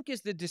do you think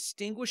is the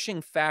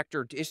distinguishing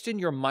factor, just in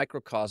your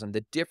microcosm,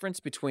 the difference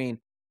between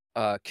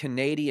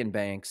Canadian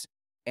banks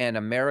and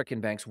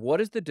American banks? What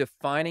is the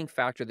defining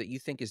factor that you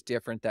think is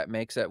different that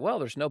makes it, well,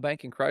 there's no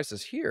banking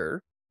crisis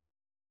here?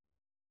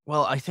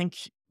 Well, I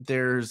think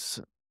there's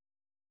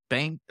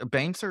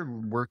banks are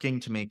working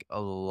to make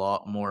a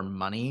lot more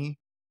money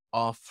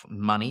off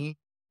money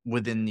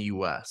within the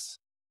US.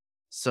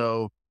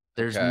 So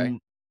there's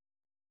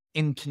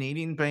in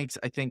Canadian banks,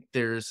 I think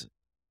there's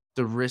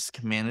the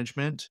risk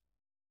management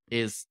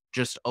is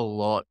just a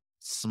lot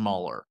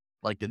smaller.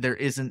 Like, there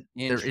isn't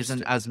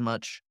as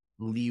much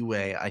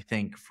leeway, I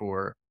think,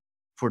 for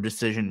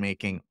decision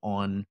making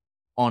on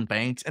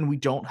banks, and we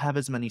don't have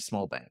as many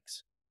small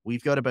banks.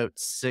 We've got about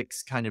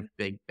 6 kind of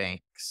big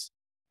banks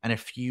and a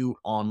few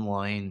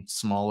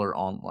smaller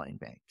online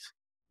banks.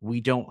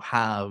 We don't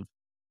have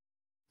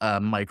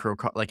a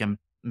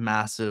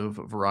massive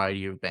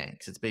variety of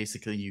banks. It's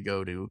basically you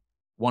go to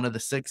one of the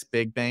 6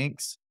 big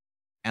banks,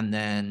 and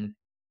then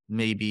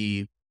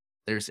maybe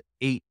there's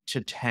 8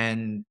 to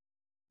 10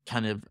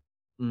 kind of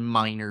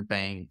minor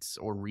banks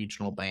or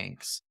regional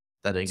banks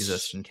that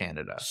exist in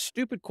Canada.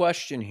 Stupid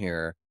question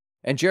here.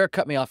 And Jared,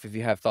 cut me off if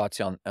you have thoughts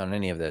on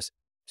any of this.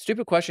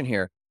 Stupid question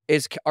here.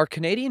 Are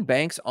Canadian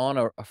banks on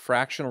a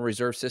fractional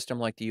reserve system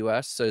like the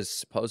US? So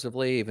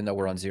supposedly, even though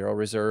we're on zero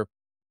reserve,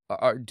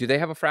 do they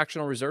have a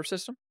fractional reserve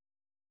system?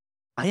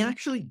 I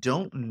actually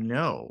don't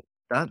know.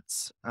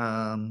 That's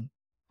I'm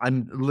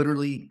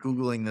literally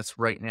Googling this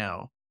right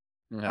now.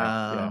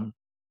 Yeah.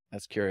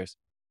 That's curious.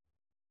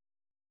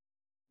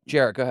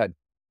 Jared, go ahead.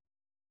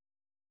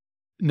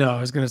 No, I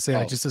was going to say,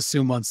 I just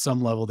assume on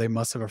some level they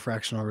must have a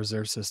fractional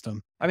reserve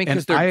system. I mean,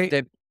 because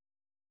they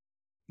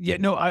yeah,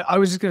 no, I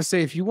was just going to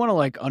say, if you want to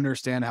like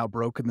understand how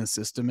broken the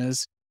system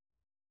is,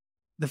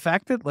 the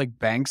fact that like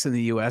banks in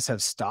the US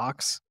have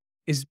stocks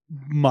is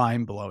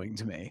mind blowing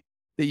to me.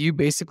 That you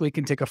basically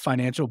can take a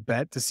financial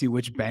bet to see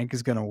which bank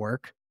is going to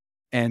work.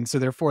 And so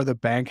therefore the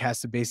bank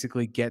has to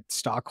basically get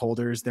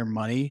stockholders their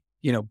money,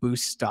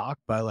 boost stock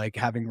by like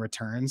having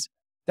returns.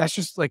 That's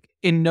just like,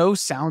 in no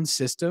sound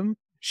system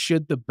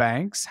should the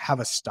banks have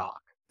a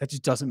stock. That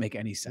just doesn't make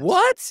any sense.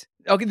 What?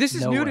 Okay, this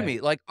is new to me.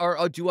 Like,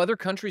 do other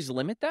countries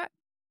limit that?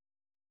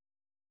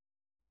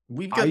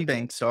 We've got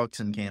bank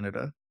stocks in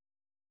Canada.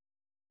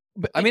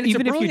 But I mean,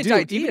 even if you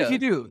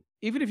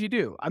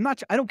do, I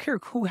don't care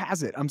who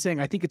has it. I'm saying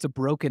I think it's a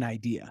broken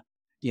idea.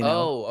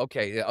 Oh,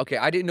 okay. Okay.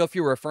 I didn't know if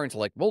you were referring to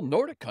like, well,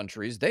 Nordic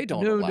countries, they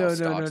don't allow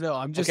stocks. No.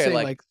 I'm just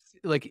saying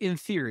like in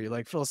theory,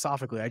 like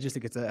philosophically, I just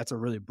think that's a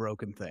really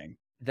broken thing.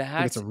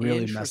 That's it's a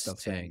really messed up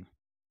thing.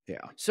 Yeah.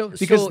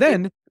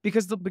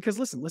 Because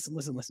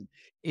listen.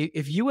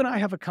 If you and I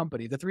have a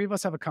company, the 3 of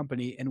us have a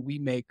company, and we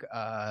make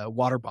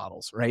water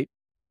bottles, right?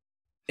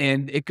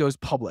 And it goes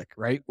public,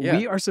 right? Yeah.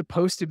 We are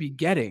supposed to be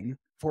getting,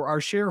 for our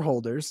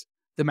shareholders,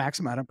 the max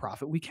amount of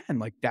profit we can.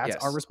 Like, that's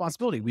our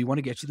responsibility. We want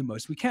to get you the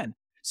most we can.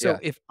 So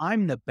if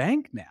I'm the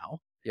bank now,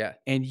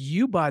 and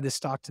you buy the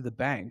stock to the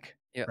bank,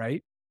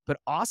 right? But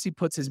Aussie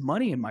puts his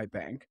money in my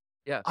bank.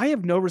 I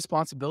have no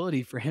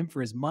responsibility for him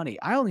for his money.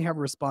 I only have a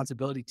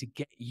responsibility to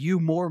get you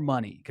more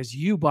money because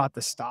you bought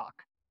the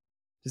stock.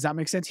 Does that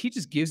make sense? He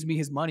just gives me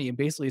his money, and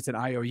basically it's an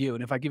IOU.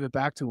 And if I give it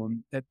back to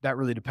him, that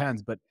really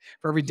depends. But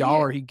for every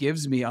dollar he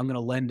gives me, I'm going to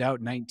lend out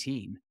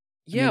 19.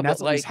 I mean,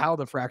 that's like how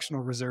the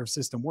fractional reserve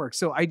system works.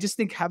 So I just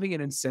think having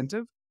an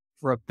incentive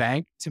for a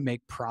bank to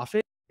make profit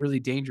is really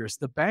dangerous.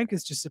 The bank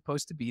is just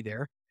supposed to be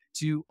there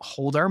to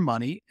hold our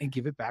money and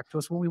give it back to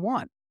us when we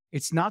want.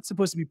 It's not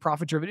supposed to be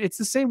profit driven. It's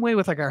the same way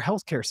with like our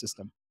healthcare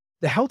system.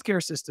 The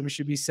healthcare system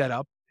should be set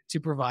up to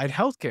provide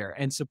healthcare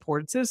and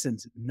support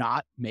citizens,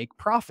 not make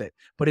profit.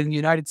 But in the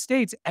United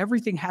States,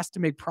 everything has to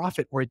make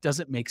profit or it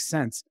doesn't make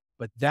sense.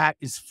 But that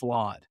is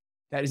flawed.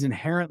 That is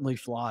inherently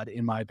flawed,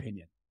 in my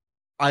opinion.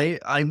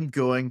 I'm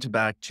going to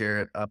back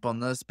Jarrett up on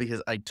this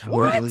because I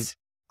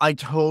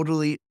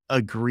totally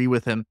agree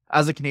with him.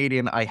 As a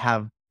Canadian, I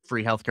have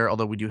free healthcare,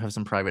 although we do have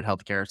some private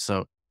healthcare.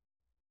 So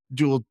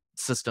dual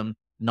system,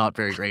 not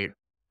very great.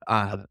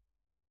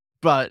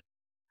 But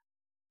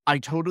I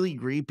totally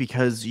agree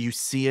because you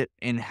see it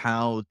in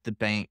how the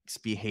banks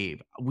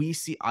behave.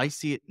 I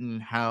see it in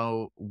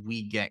how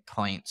we get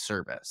client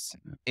service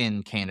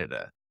in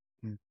Canada.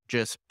 Mm.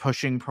 Just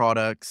pushing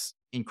products,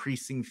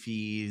 increasing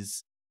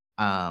fees,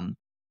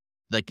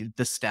 like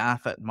the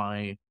staff at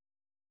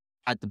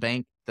the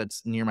bank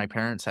that's near my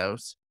parents'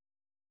 house,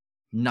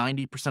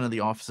 90% of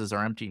the offices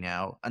are empty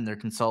now, and they're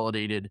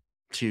consolidated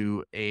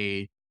to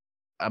a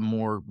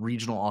more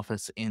regional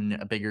office in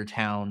a bigger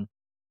town,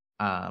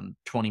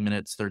 20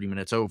 minutes, 30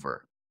 minutes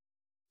over.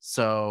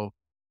 So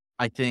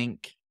I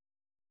think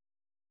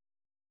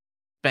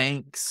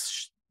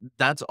banks,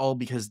 that's all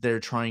because they're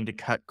trying to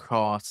cut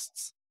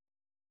costs,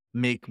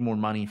 make more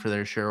money for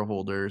their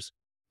shareholders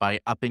by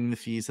upping the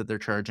fees that they're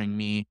charging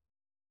me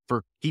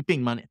for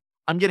keeping money.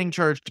 I'm getting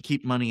charged to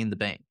keep money in the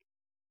bank.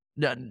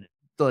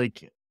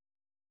 Like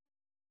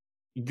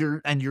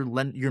you're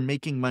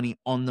making money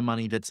on the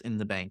money that's in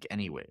the bank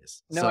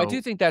anyways. No, I So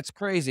do think that's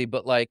crazy,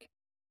 but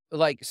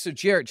so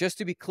Jared, just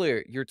to be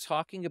clear, you're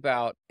talking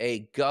about a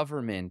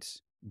government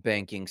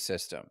banking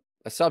system,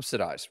 a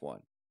subsidized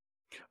one.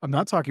 I'm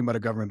not talking about a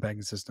government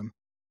banking system.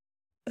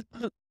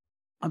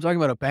 I'm talking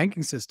about a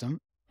banking system.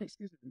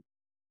 Excuse me.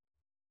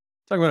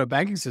 Talking about a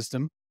banking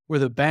system where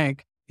the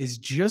bank is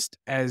just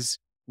as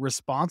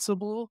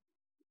responsible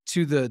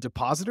to the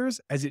depositors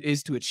as it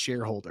is to its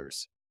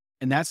shareholders.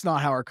 And that's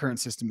not how our current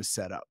system is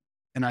set up.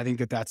 And I think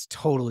that that's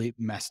totally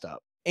messed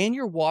up. In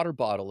your water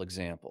bottle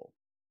example,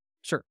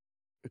 Sure.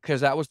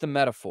 because that was the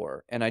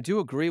metaphor, and I do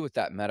agree with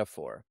that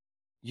metaphor.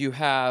 You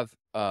have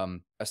a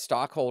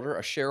stockholder,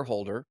 a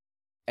shareholder,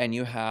 and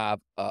you have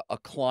a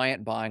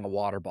client buying a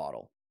water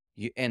bottle.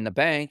 In the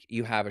bank,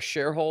 you have a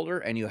shareholder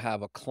and you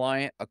have a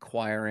client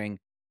acquiring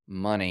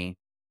money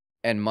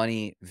and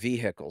money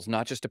vehicles,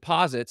 not just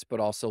deposits, but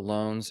also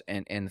loans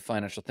and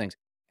financial things.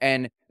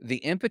 And the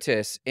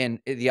impetus and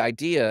the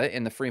idea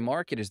in the free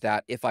market is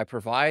that if I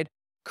provide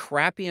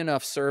crappy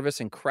enough service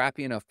and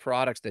crappy enough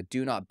products that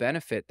do not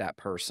benefit that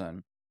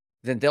person,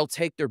 then they'll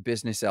take their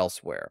business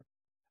elsewhere.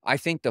 I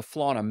think the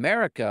flaw in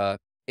America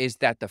is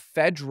that the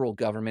federal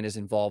government is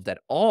involved at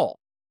all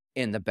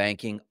in the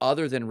banking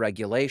other than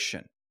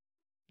regulation,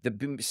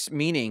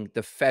 meaning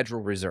the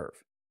Federal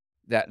Reserve.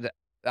 That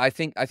I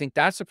think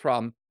that's a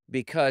problem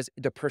because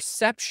the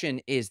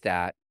perception is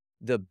that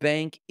the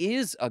bank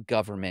is a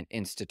government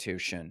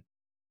institution.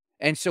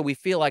 And so we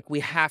feel like we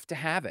have to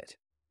have it.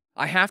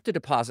 I have to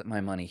deposit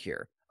my money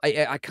here.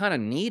 I kind of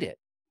need it.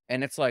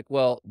 And it's like,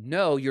 well,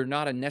 no, you're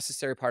not a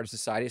necessary part of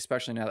society,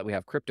 especially now that we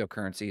have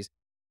cryptocurrencies.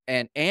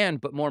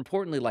 But more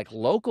importantly, like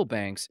local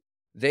banks,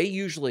 they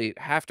usually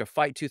have to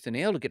fight tooth and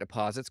nail to get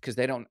deposits because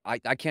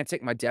I can't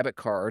take my debit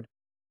card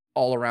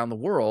all around the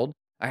world.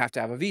 I have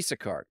to have a Visa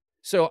card.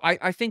 So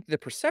I think the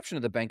perception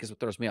of the bank is what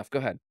throws me off. Go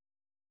ahead.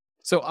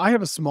 So I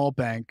have a small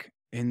bank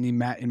in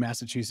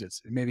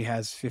Massachusetts. It maybe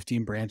has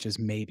 15 branches,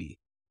 maybe.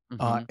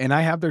 And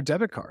I have their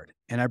debit card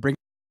and I bring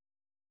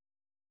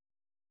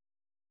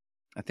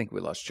I think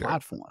we lost Jared.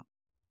 platform,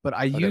 but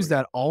I use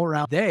that all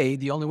around.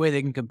 The only way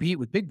they can compete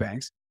with big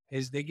banks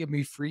is they give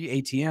me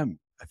free ATM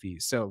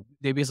fees. So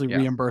they basically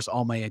reimburse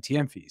all my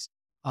ATM fees.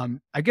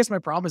 I guess my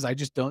problem is I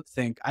just don't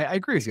think, I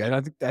agree with you. I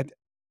don't think that,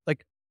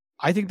 like,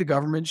 I think the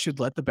government should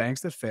let the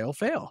banks that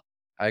fail.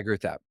 I agree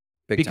with that.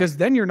 Because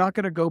then you're not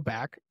going to go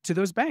back to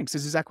those banks.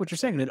 This is exactly what you're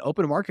saying. In an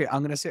open market,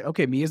 I'm going to say,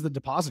 okay, me as the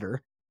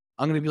depositor,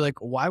 I'm going to be like,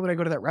 why would I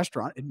go to that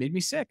restaurant? It made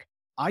me sick.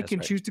 I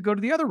can choose to go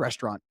to the other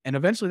restaurant. And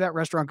eventually that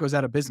restaurant goes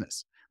out of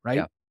business, right?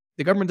 Yeah.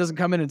 The government doesn't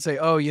come in and say,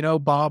 oh,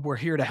 Bob, we're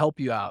here to help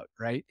you out,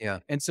 right? Yeah.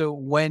 And so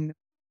when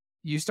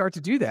you start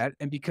to do that,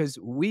 and because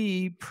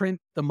we print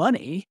the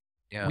money,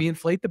 we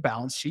inflate the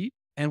balance sheet,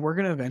 and we're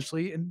going to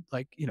eventually,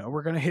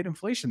 we're going to hit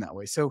inflation that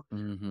way. So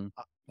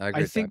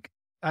I think,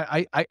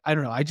 I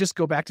don't know. I just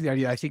go back to the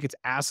idea. I think it's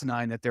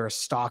asinine that there are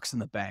stocks in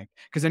the bank,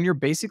 because then you're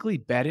basically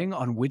betting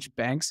on which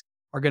banks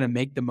are going to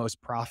make the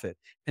most profit.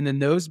 And then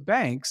those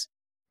banks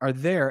are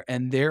there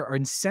and they're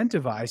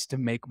incentivized to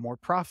make more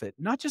profit,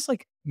 not just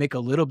like make a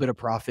little bit of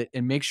profit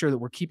and make sure that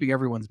we're keeping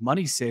everyone's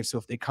money safe. So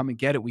if they come and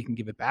get it, we can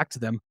give it back to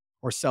them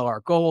or sell our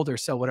gold or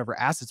sell whatever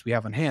assets we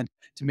have on hand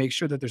to make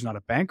sure that there's not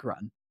a bank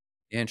run.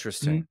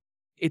 Interesting.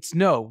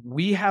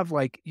 We have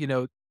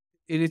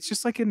it's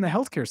just like in the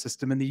healthcare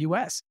system in the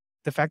US.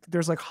 The fact that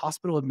there's like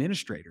hospital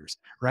administrators,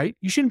 right?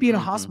 You shouldn't be in a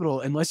hospital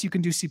unless you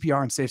can do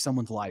CPR and save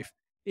someone's life.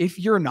 If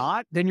you're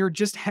not, then you're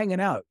just hanging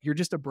out. You're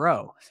just a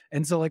bro.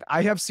 And so like,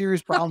 I have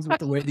serious problems with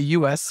the way the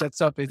US sets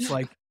up its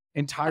like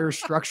entire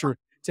structure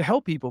to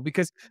help people,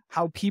 because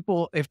how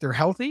people, if they're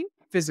healthy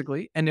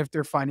physically and if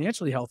they're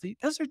financially healthy,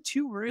 those are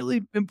two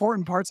really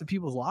important parts of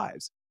people's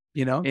lives,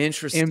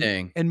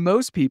 Interesting. And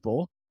most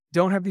people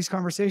don't have these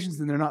conversations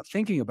and they're not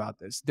thinking about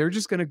this. They're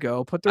just going to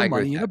go put their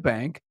money in a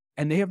bank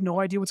and they have no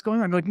idea what's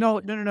going on. They're like,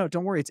 no,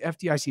 don't worry. It's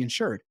FDIC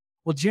insured.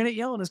 Well, Janet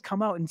Yellen has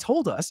come out and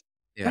told us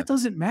that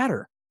doesn't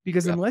matter,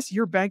 because unless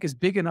your bank is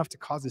big enough to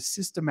cause a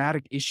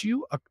systematic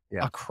issue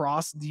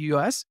across the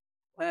US,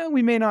 well,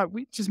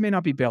 we just may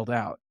not be bailed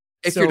out.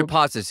 If your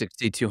deposits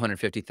exceed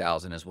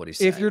 250,000 is what he's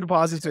saying. If your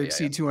deposits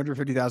exceed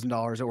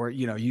 $250,000 or,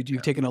 you know,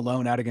 you've taken a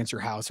loan out against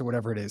your house or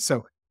whatever it is.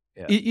 So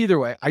either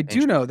way, I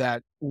do know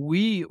that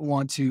we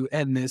want to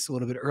end this a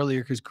little bit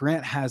earlier because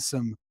Grant has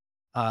some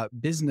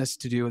business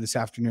to do this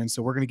afternoon.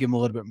 So we're going to give him a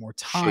little bit more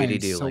time. Shady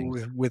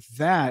dealings. So with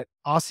that,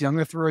 Aussie, I'm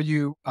going to throw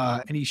you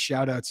any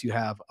shout outs you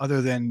have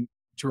other than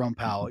Jerome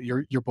Powell,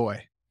 your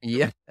boy.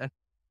 Yeah.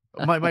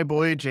 my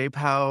boy J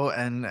Pow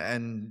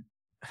and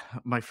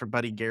my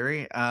buddy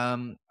Gary.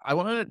 I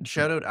want to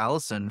shout out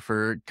Alison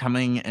for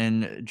coming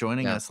and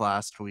joining us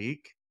last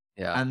week.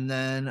 Yeah. And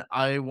then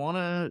I want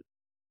to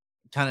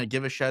kind of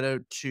give a shout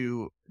out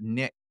to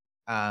Nick.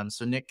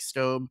 So Nick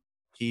Stobe,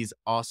 he's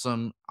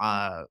awesome.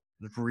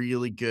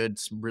 Really good,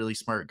 really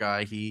smart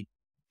guy. He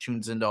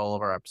tunes into all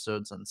of our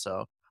episodes. And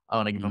so I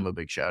want to give him a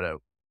big shout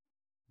out.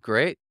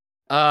 Great.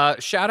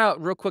 Shout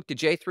out real quick to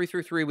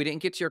J333. We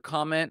didn't get to your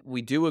comment.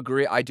 We do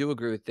agree. I do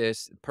agree with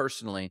this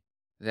personally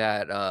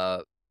that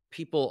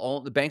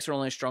the banks are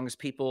only as strong as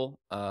people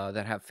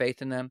that have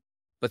faith in them.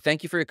 But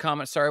thank you for your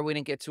comment. Sorry we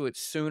didn't get to it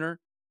sooner.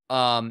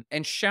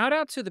 And shout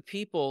out to the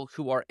people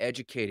who are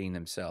educating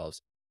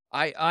themselves.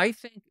 I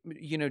think,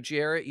 you know,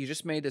 Jarrett, you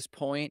just made this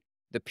point.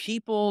 The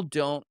people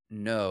don't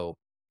know.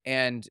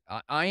 And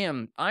I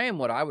am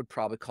what I would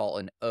probably call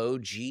an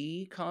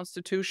OG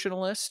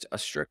constitutionalist, a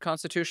strict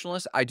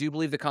constitutionalist. I do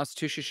believe the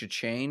Constitution should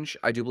change.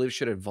 I do believe it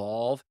should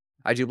evolve.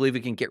 I do believe we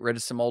can get rid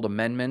of some old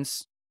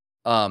amendments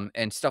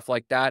and stuff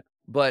like that.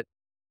 But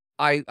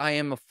I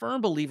am a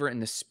firm believer in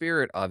the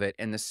spirit of it.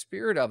 And the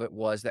spirit of it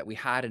was that we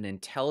had an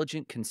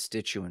intelligent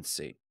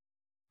constituency.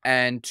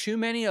 And too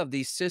many of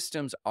these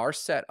systems are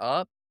set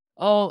up,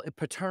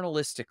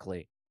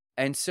 paternalistically.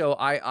 And so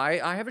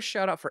I have a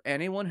shout out for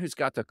anyone who's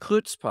got the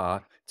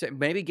chutzpah to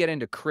maybe get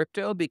into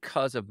crypto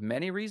because of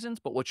many reasons.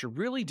 But what you're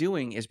really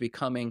doing is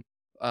becoming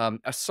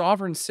a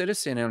sovereign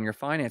citizen on your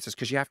finances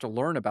because you have to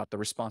learn about the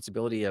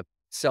responsibility of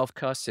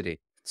self-custody.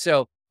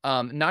 So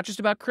not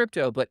just about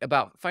crypto, but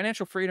about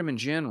financial freedom in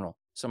general.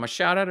 So my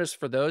shout out is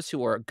for those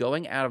who are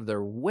going out of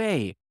their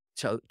way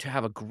to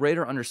have a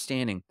greater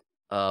understanding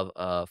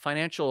of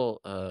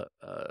financial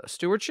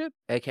stewardship,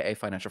 aka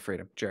financial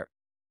freedom. Jarrett.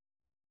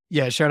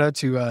 Yeah, shout out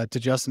to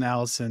Justin,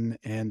 Allison,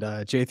 and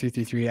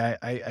J333.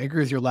 I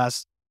agree with your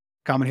last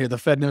comment here. The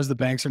Fed knows the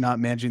banks are not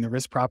managing the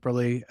risk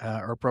properly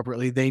or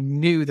appropriately. They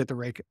knew that the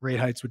rate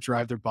hikes would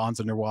drive their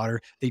bonds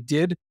underwater. They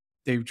did.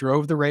 They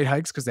drove the rate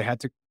hikes because they had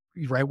to.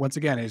 Right, once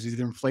again, it was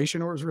either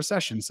inflation or it was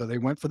recession. So they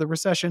went for the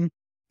recession.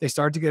 They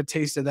started to get a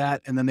taste of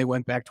that, and then they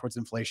went back towards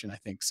inflation, I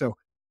think. So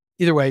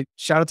either way,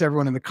 shout out to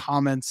everyone in the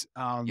comments.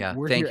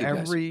 We're here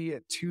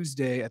every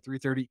Tuesday at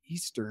 3:30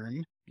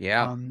 Eastern.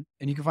 Yeah. And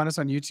you can find us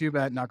on YouTube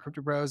at Not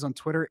Crypto Bros, on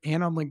Twitter,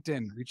 and on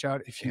LinkedIn. Reach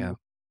out if you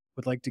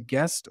would like to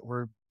guest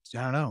or,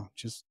 I don't know,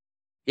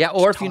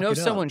 or if you know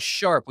someone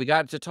sharp. We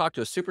got to talk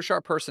to a super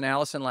sharp person,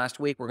 Alison,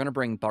 last week. We're going to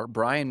bring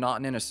Brian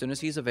Naughton in as soon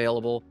as he's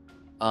available.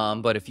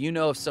 But if you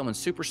know of someone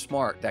super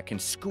smart that can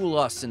school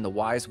us in the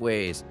wise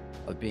ways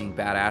of being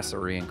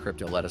badassery in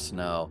crypto, let us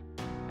know.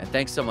 And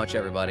thanks so much,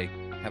 everybody.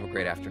 Have a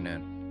great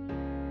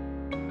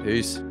afternoon.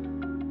 Peace.